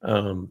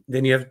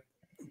 Then you have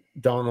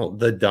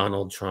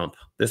Donald Trump.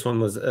 This one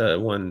was a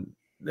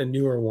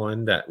newer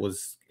one that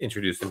was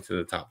introduced into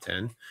the top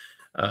 10.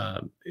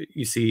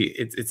 You see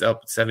it's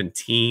up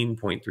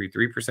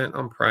 17.33%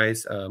 on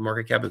price.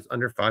 Market cap is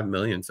under 5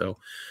 million. So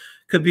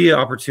could be an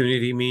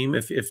opportunity meme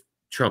if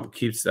Trump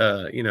keeps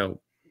you know,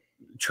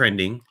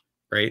 trending,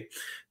 right?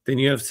 Then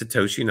you have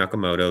Satoshi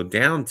Nakamoto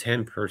down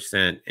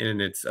 10%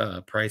 in its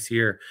price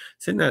here,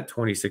 sitting at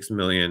 26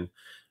 million.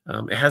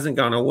 It hasn't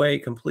gone away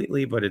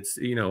completely, but it's,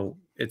 you know,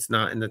 it's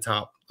not in the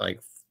top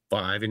like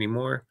 5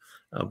 anymore,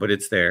 but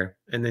it's there.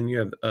 And then you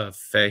have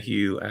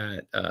Fehu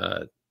at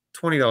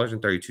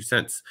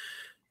 $20.32,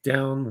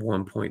 down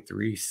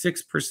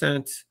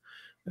 1.36%.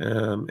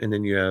 And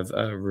then you have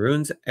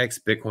Runes X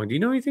Bitcoin. Do you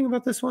know anything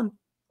about this one?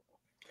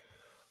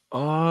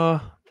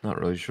 Not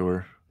really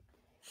sure.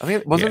 I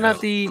think wasn't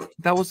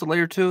that was the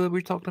layer 2 that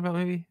we talked about,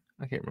 maybe?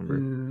 I can't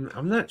remember.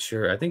 I'm not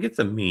sure. I think it's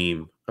a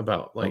meme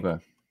about like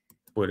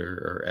Twitter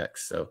or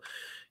X. So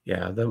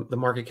yeah, the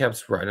market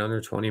cap's right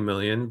under 20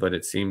 million, but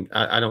it seemed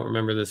I don't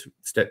remember this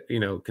step, you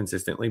know,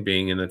 consistently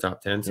being in the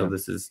top 10. So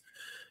this is,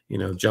 you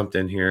know, jumped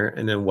in here.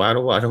 And then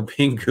Wado Wado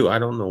Pingu, I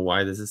don't know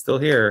why this is still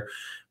here,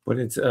 but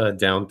it's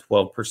down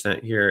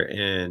 12% here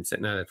and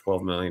sitting at a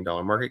 $12 million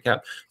market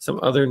cap. Some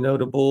other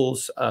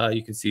notables,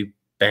 you can see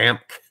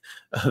BAMP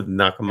of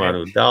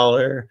Nakamoto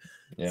Dollar,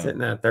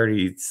 sitting at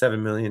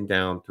 37 million,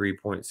 down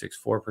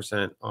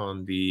 3.64%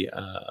 on the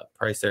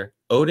price there.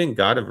 Odin,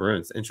 God of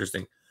Runes,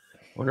 interesting.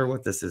 Wonder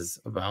what this is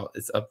about.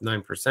 It's up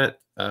 9%,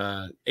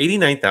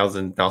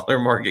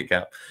 $89,000 market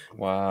cap.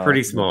 Wow,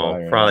 pretty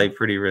small, probably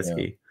pretty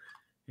risky.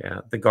 Yeah,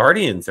 the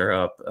Guardians are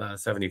up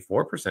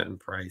 74% in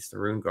price. The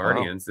Rune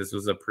Guardians, this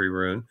was a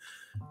pre-rune,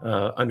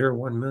 under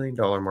 $1 million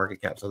market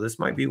cap. So this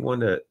might be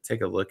one to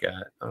take a look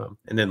at.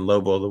 And then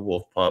Lobo the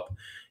Wolf Pup,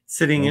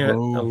 sitting at a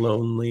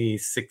lonely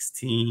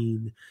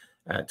 16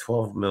 at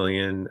 12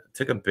 million.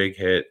 Took a big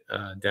hit,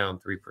 down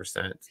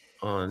 3%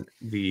 on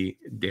the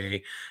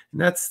day.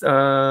 And that's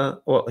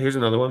well, here's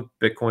another one.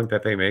 Bitcoin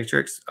Pepe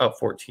Matrix up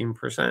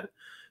 14%,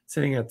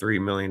 sitting at $3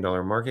 million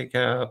market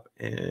cap.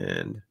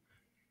 And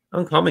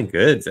Uncommon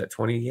Goods at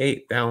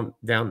 28, down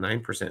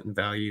 9% in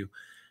value,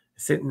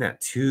 sitting at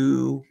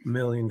 $2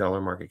 million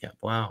market cap.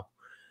 Wow.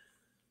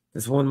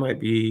 This one might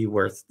be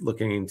worth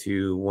looking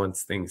into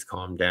once things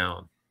calm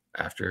down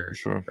after,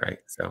 right?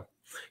 So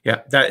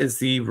yeah, that is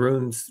the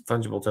Runes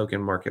fungible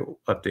token market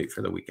update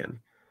for the weekend.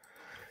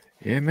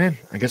 Yeah, man.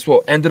 I guess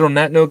we'll end it on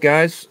that note,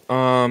 guys.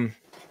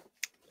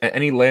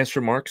 Any last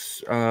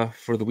remarks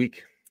for the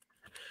week?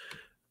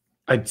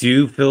 I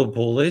do feel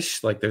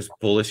bullish. Like there's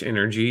bullish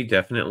energy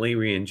definitely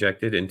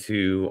re-injected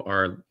into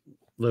our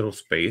little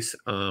space.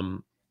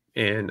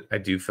 And I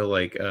do feel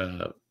like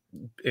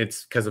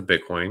it's because of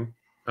Bitcoin.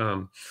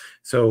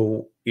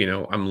 So, you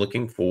know, I'm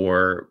looking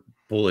for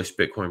bullish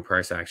Bitcoin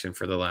price action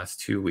for the last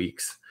 2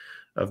 weeks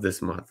of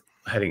this month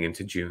heading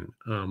into June.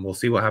 We'll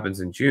see what happens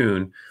in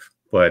June,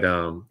 but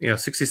you know,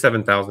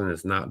 67,000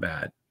 is not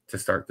bad to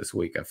start this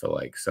week, I feel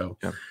like. So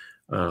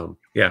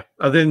yeah,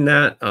 other than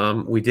that,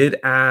 we did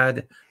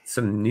add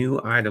some new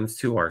items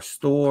to our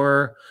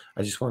store.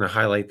 I just want to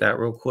highlight that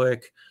real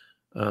quick.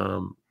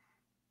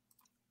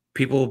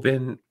 People have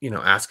been, you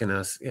know, asking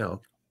us, you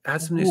know,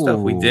 add some new stuff.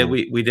 We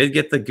did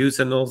get the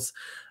Goosenals,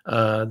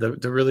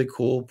 the really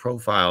cool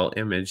profile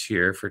image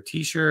here for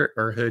t-shirt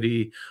or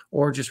hoodie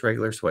or just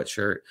regular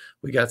sweatshirt.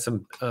 We got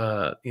some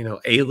you know,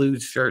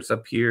 Alude shirts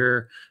up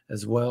here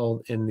as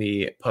well in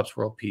the Pups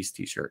World Peace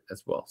t-shirt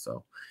as well.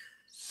 So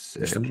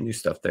there's some new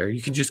stuff there.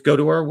 You can just go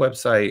to our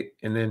website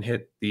and then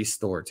hit the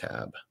store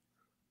tab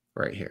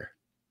right here.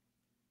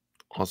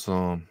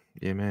 Awesome.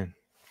 Yeah, man.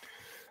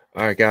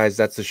 All right, guys,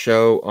 that's the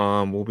show.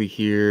 We'll be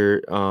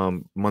here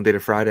Monday to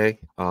Friday,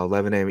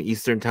 11 a.m.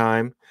 Eastern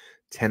time,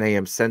 10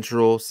 a.m.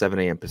 Central, 7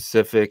 a.m.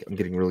 Pacific. I'm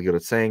getting really good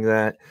at saying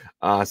that.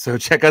 So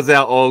check us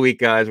out all week,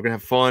 guys. We're going to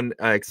have fun,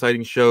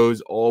 exciting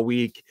shows all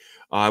week.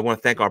 I want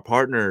to thank our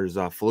partners,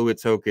 Fluid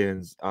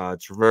Tokens,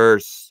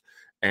 Traverse,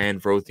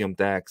 and Rothium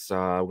decks.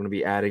 We're going to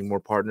be adding more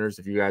partners.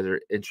 If you guys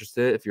are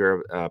interested, if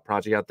you're a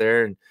project out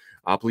there, and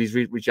please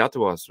reach out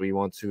to us. We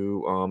want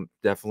to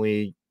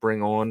definitely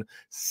bring on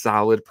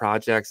solid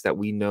projects that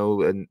we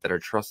know and that are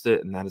trusted,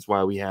 and that is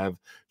why we have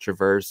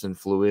Traverse and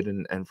Fluid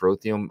and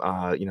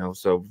Rothium. You know,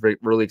 so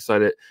really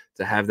excited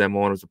to have them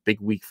on. It was a big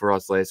week for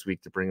us last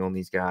week to bring on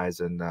these guys,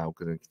 and we're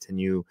going to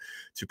continue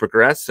to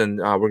progress, and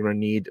we're going to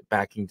need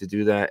backing to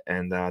do that,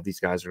 and these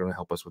guys are going to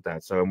help us with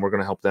that. So, and we're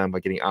going to help them by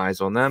getting eyes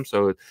on them.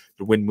 So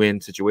the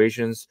win-win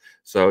situations.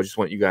 So I just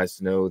want you guys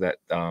to know that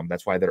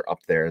that's why they're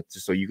up there,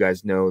 just so you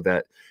guys know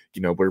that,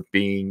 you know, we're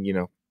being, you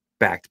know,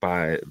 backed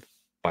by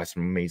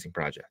some amazing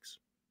projects.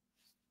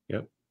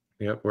 Yep.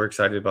 We're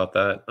excited about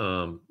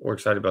that. We're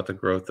excited about the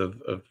growth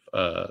of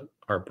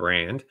our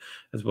brand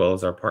as well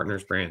as our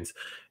partners' brands.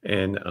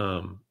 And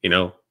you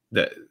know,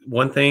 that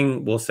one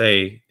thing we'll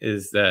say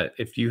is that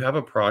if you have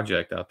a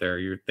project out there,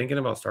 you're thinking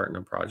about starting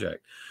a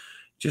project,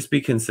 just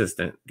be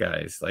consistent,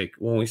 guys. Like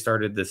when we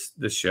started this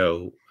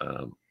show,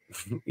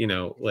 you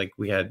know, like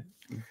we had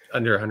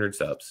under 100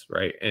 subs,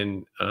 right?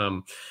 And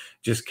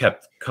just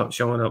kept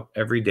showing up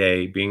every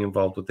day, being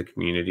involved with the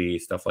community,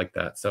 stuff like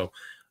that. So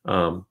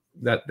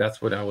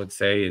that's what I would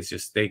say is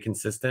just stay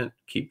consistent,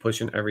 keep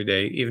pushing every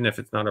day, even if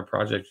it's not a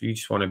project. You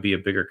just want to be a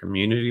bigger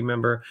community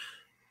member,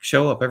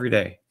 show up every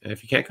day. And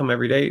if you can't come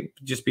every day,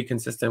 just be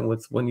consistent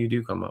with when you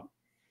do come up.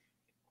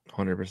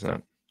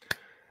 100%.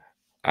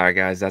 All right,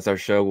 guys, that's our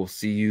show. We'll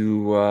see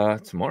you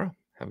tomorrow.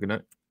 Have a good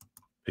night.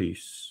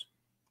 Peace.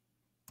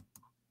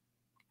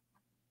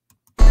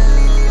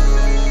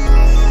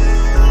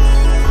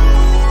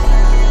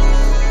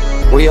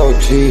 We OG,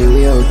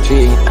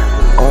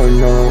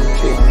 Ordinal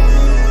G.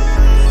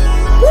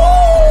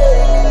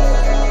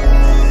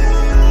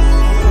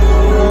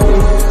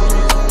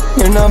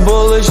 You're not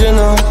bullish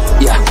enough,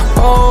 yeah.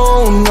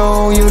 Oh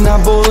no, you're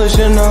not bullish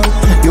enough.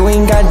 You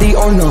ain't got the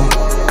or no.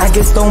 I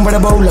get stoned by the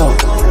bolo.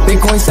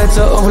 Bitcoin set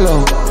to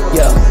overload,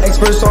 yeah.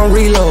 Experts on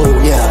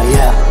reload,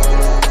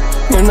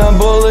 yeah. You're not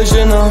bullish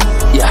enough,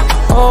 yeah.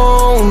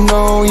 Oh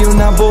no, you're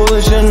not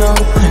bullish enough.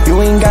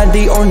 You ain't got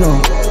the or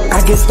no.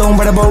 I get stoned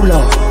by the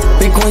bolo.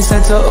 Bitcoin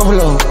set to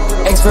overload.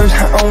 Experts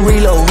on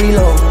reload.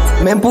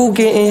 Mempool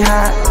getting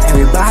hot.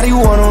 Everybody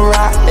wanna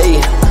rock, ayy.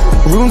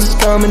 Rooms is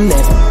coming,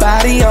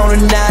 everybody on a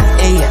knot,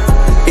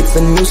 ayy. It's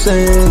a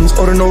nuisance,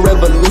 Ordinal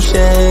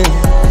Revolution,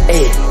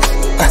 ayy.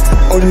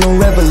 Ordinal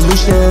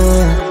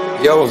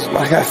Revolution. Yo, it's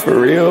my guy for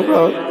real,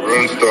 bro.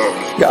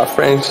 Got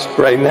friends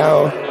right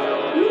now.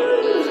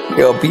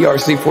 Yo,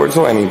 BRC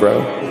 420, bro.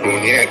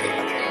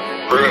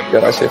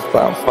 Yo, that shit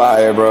on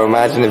fire, bro.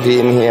 Imagine if he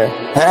in here.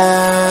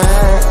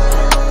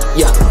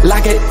 Yeah,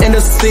 like it in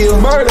the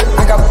seal. Murder.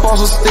 I got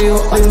balls of steel.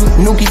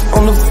 Nuki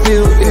on the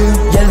field.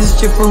 Yeah, this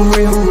shit for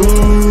real.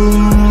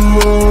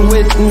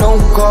 With no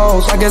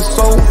calls, I get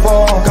so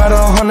far. Got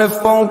 100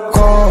 phone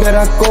calls that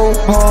I go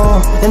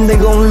hard, and they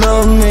gon'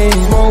 love me.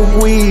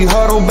 Smoke weed,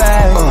 huddle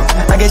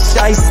back. I get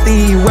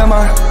shiesty. Where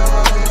my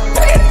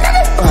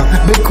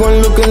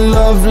Bitcoin looking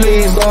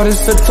lovely. All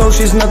this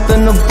Satoshi's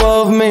nothing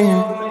above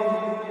me.